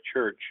be Eric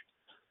Church.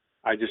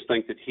 I just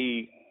think that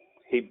he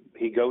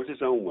goes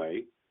his own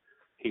way.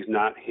 He's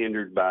not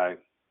hindered by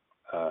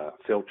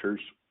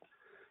filters,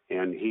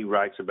 and he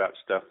writes about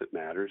stuff that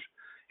matters.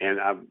 And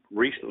I've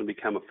recently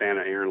become a fan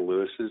of Aaron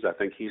Lewis's. I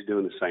think he's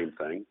doing the same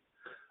thing.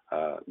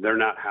 They're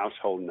not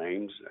household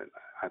names.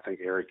 I think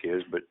Eric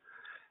is, but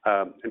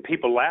and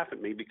people laugh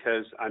at me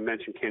because I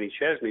mentioned Kenny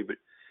Chesney. But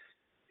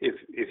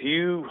if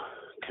you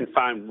can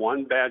find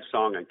one bad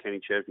song on Kenny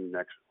Chesney's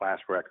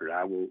last record,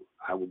 I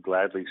will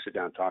gladly sit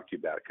down and talk to you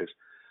about it, because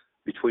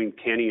between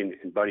Kenny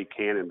and Buddy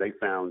Cannon, they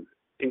found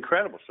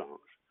incredible songs.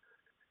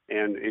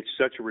 And it's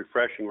such a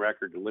refreshing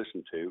record to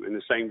listen to. And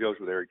the same goes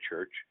with Eric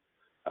Church.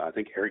 I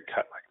think Eric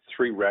cut like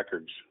 3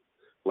 records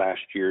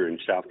last year in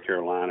South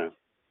Carolina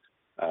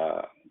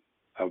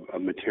of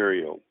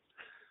material.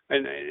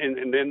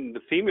 and then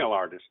the female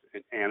artist,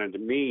 Anna, to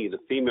me, the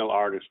female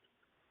artist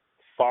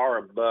far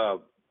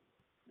above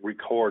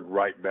record,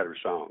 write better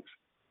songs.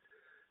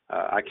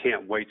 I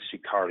can't wait to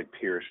see Carly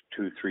Pearce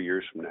 2-3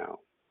 years from now.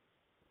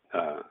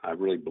 I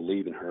really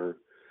believe in her.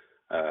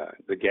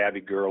 The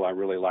Gabby girl, I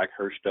really like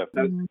her stuff.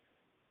 Mm-hmm.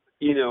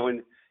 You know,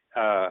 and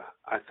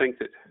I think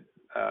that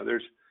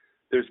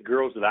there's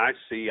girls that I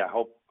see. I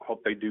hope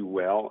they do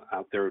well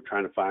out there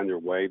trying to find their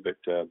way. But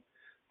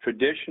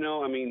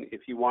traditional, I mean,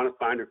 if you want to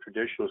find a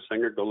traditional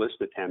singer, go listen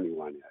to Tammy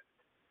Wynette.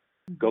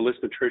 Mm-hmm. Go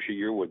listen to Trisha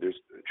Yearwood. There's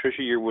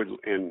Trisha Yearwood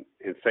and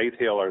Faith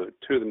Hill are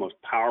two of the most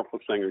powerful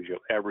singers you'll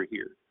ever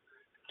hear.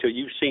 Till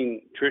you've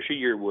seen Trisha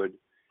Yearwood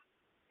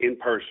in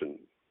person,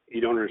 you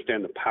don't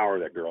understand the power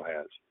that girl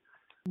has.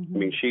 Mm-hmm. I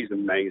mean, she's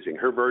amazing.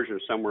 Her version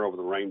of Somewhere Over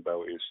the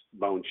Rainbow is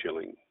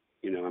bone-chilling.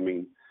 You know, I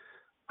mean,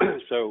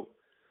 so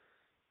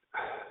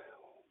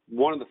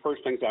one of the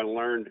first things I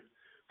learned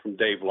from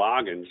Dave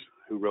Loggins,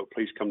 who wrote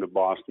Please Come to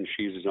Boston,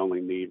 She's His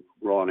Only Need,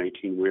 Roll an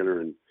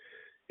 18-Wheeler,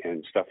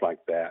 and stuff like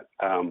that,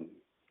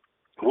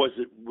 was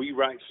that we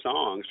write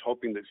songs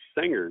hoping that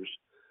singers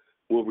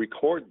will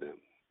record them.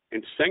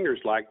 And singers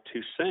like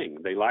to sing.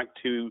 They like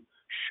to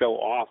show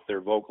off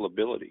their vocal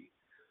ability.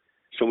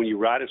 So when you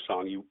write a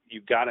song, you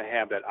got to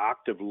have that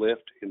octave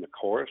lift in the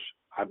chorus,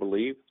 I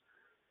believe.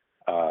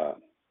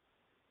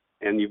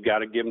 And you've got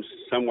to give them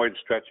some way to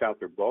stretch out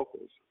their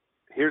vocals.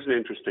 Here's an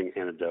interesting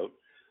anecdote.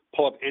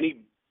 Pull up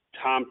any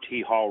Tom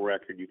T. Hall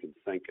record you can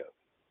think of.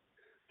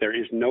 There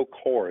is no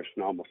chorus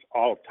in almost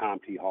all of Tom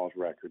T. Hall's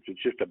records.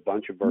 It's just a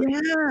bunch of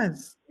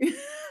verses. Yes.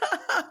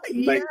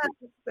 Yes,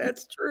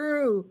 that's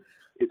true.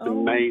 It's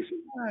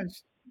amazing.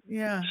 Gosh.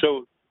 Yeah.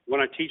 So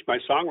when I teach my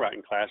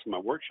songwriting class in my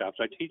workshops,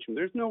 I teach them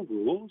there's no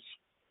rules.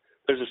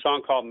 There's a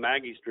song called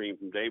Maggie's Dream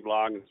from Dave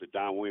Loggins that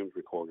Don Williams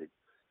recorded.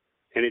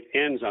 And it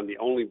ends on the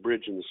only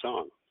bridge in the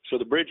song. So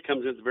the bridge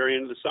comes at the very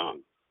end of the song.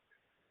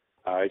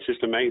 It's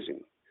just amazing.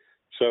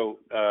 So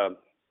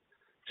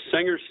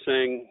singers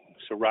sing,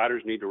 so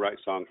writers need to write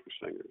songs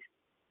for singers.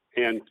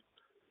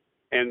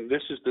 And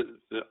this is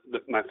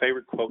my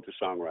favorite quote to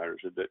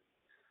songwriters is that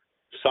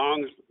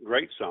songs,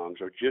 great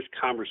songs, are just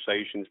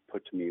conversations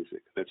put to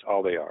music. That's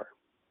all they are.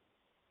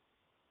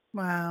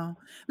 Wow.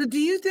 But do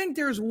you think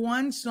there's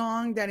one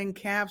song that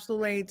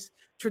encapsulates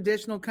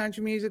traditional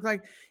country music?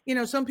 Like, you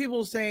know, some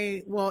people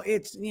say, well,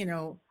 it's, you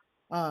know,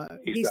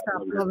 He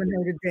Stopped Loving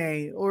Her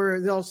Today, or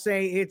they'll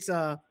say it's,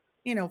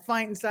 you know,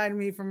 Fight Inside of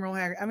Me from Merle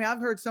Haggard. I mean, I've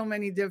heard so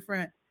many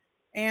different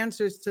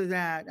answers to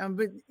that.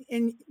 But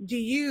do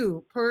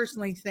you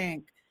personally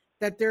think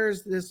that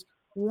there's this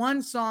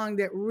one song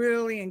that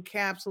really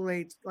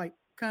encapsulates like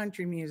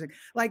country music?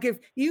 Like if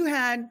you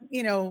had,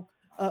 you know,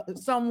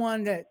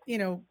 someone that, you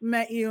know,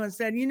 met you and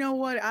said, you know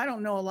what, I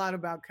don't know a lot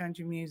about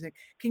country music.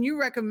 Can you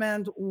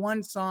recommend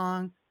one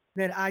song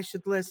that I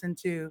should listen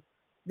to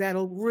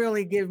that'll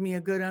really give me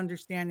a good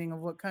understanding of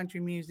what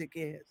country music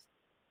is?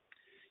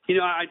 You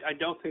know, I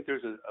don't think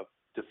there's a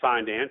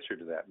defined answer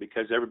to that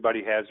because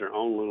everybody has their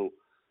own little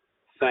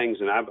things.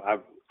 And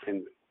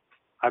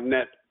I've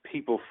met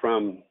people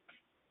from,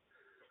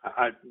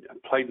 I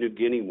played New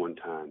Guinea one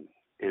time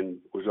and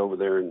was over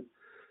there,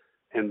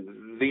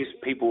 and these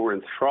people were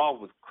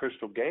enthralled with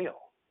Crystal Gayle,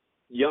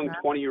 young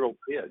 20-year-old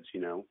kids, you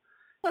know.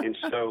 And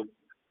so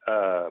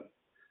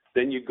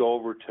then you go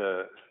over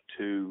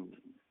to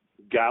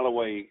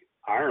Galloway,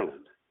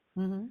 Ireland,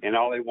 and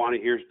all they want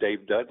to hear is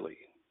Dave Dudley,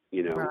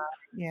 you know.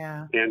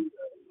 Yeah. And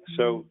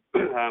so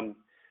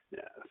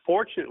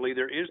fortunately,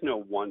 there is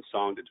no one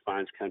song that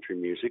defines country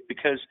music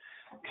because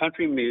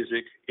country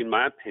music, in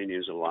my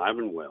opinion, is alive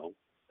and well.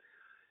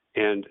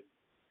 And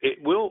it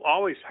will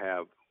always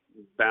have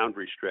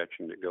boundary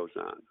stretching that goes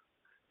on,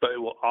 but it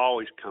will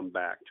always come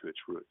back to its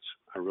roots.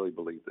 I really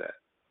believe that.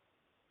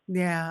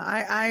 Yeah,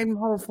 I'm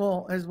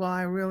hopeful as well.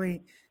 I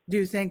really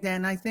do think that.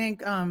 And I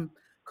think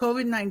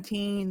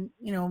COVID-19,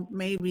 you know,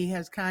 maybe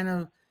has kind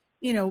of,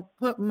 you know,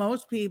 put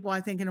most people, I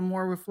think, in a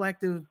more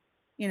reflective,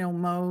 you know,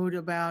 mode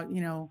about,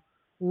 you know,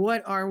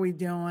 what are we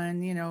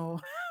doing, you know,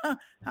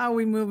 how are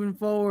we moving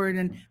forward,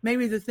 and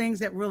maybe the things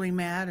that really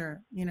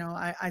matter. You know,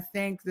 I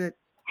think that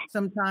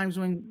sometimes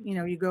when, you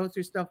know, you go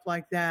through stuff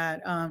like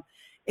that,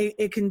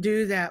 it can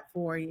do that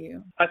for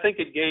you. I think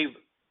it gave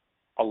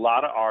a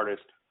lot of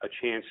artists a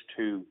chance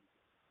to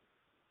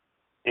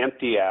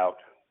empty out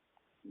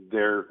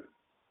their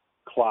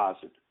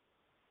closet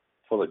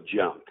full of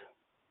junk,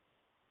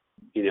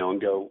 you know,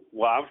 and go,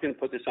 well, I was going to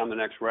put this on the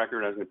next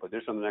record. I was going to put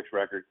this on the next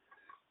record.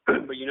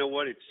 But you know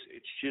what? It's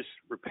just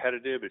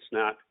repetitive. It's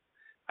not,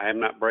 I am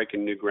not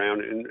breaking new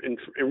ground. And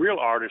real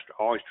artists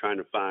are always trying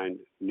to find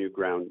new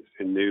ground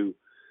and new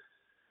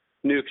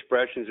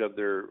expressions of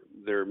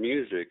their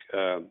music.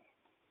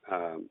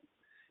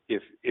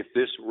 If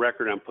this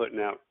record I'm putting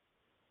out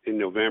in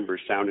November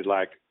sounded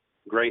like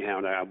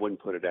Greyhound, I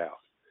wouldn't put it out.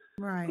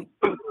 Right.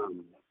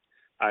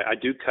 I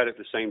do cut at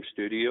the same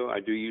studio. I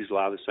do use a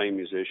lot of the same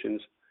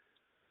musicians,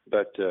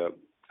 but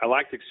I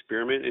like to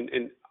experiment,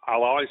 and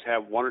I'll always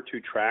have one or two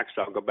tracks.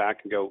 I'll go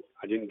back and go,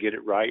 I didn't get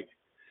it right,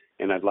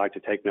 and I'd like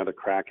to take another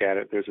crack at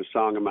it. There's a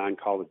song of mine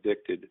called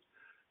Addicted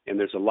And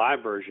there's a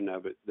live version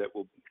of it that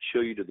will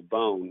chill you to the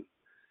bone,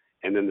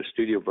 and then the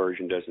studio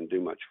version doesn't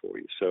do much for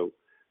you. So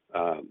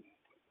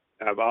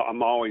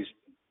I'm always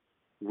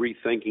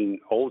rethinking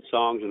old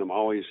songs, and I'm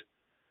always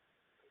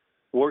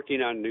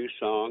working on new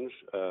songs.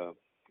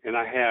 And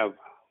I have,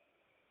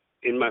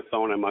 in my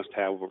phone, I must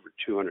have over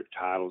 200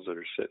 titles that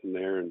are sitting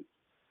there, and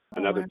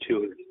another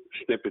 200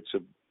 snippets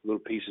of little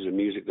pieces of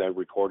music that I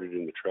recorded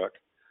in the truck.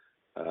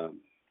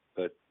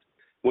 But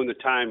when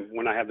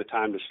I have the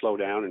time to slow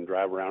down and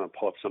drive around and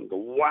pull up something, go,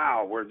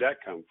 wow, where'd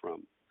that come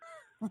from?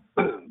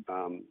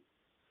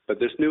 But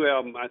this new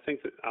album, I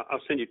think that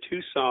I'll send you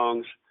 2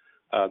 songs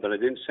that I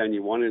didn't send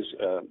you. One is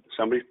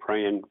Somebody's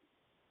Praying,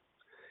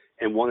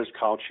 and one is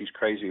called She's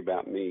Crazy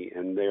About Me.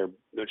 And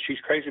She's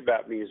Crazy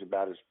About Me is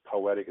about as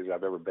poetic as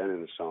I've ever been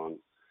in a song.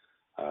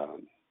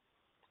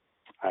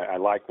 I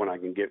like when I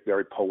can get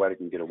very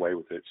poetic and get away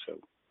with it. So.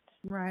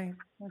 Right.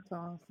 That's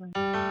awesome.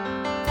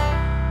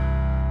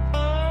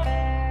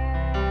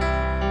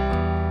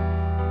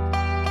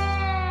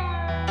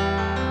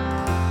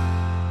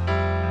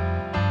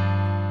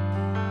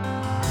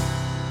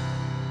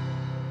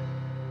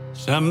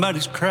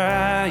 Somebody's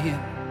crying,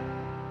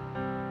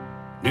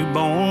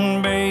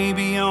 newborn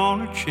baby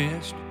on her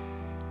chest,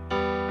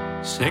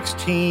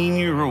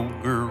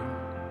 16-year-old girl,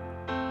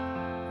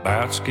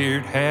 about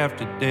scared half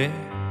to death.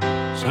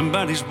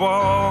 Somebody's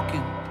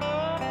walking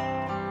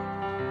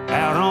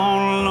out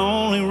on a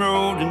lonely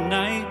road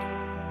tonight,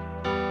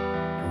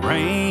 the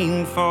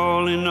rain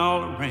falling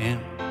all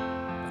around,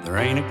 but there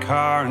ain't a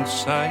car in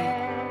sight.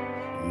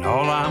 And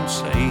all I'm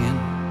saying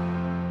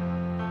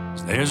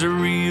is there's a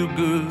real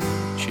good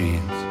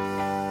chance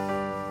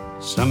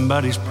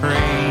somebody's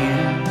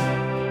praying.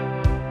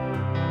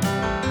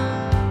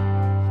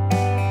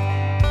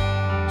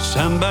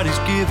 Somebody's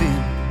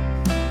giving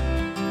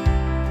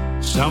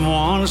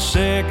someone a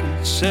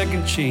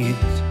second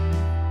chance,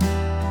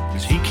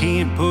 'cause he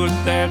can't put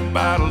that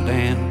bottle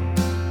down,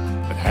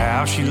 but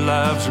how she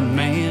loves her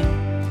man.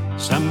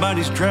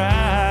 Somebody's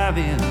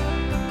driving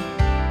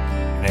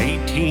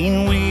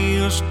 18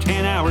 wheels,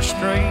 10 hours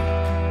straight.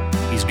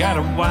 He's got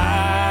a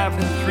wife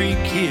and 3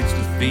 kids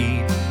to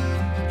feed,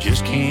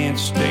 just can't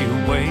stay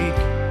awake.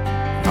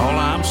 And all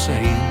I'm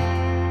saying,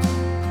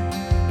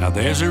 now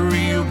there's a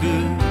real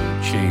good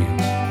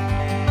chance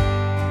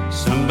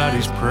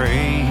somebody's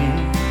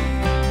praying.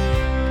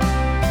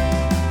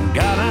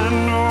 God, I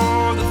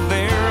know that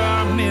there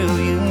are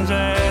millions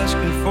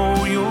asking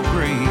for your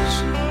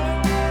grace,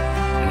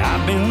 and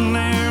I've been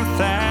there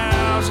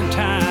 1,000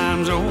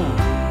 times or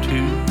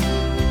 2.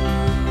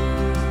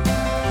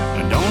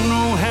 I don't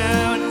know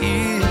how it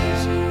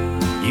is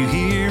you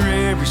hear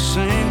every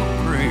single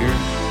prayer.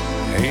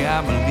 Hey,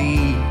 I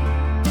believe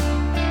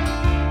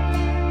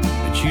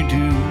that you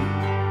do.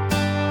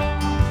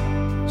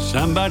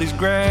 Somebody's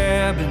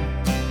grabbing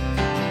a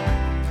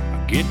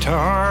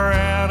guitar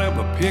out of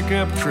a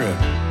pickup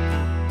truck,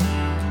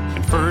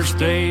 and first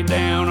day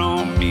down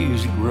on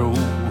Music Row,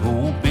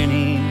 hoping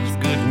he's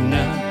good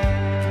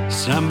enough.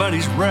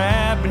 Somebody's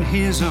wrapping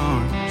his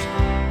arms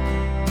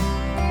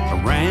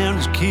around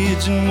his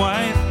kids and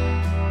wife.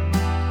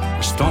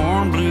 A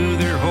storm blew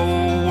their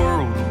whole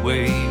world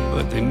away,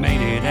 but they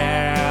made it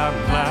out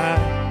alive.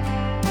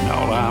 And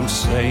all I'm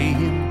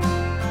saying,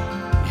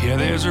 yeah,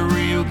 there's a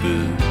real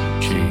good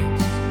chance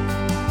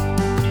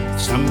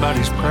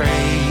somebody's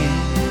praying.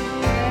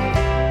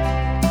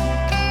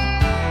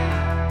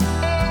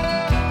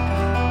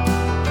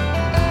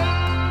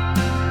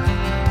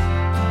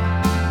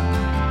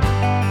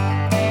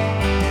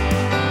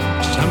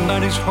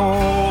 Somebody's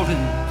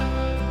holding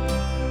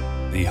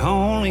the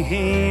only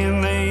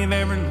hand they've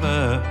ever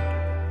loved.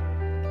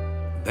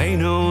 They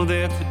know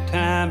that the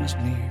time is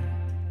near,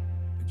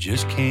 but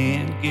just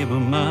can't give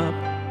them up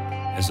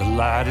as the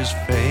light is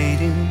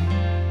fading.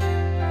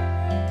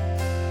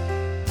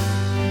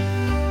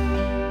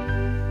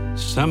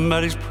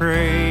 Somebody's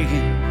praying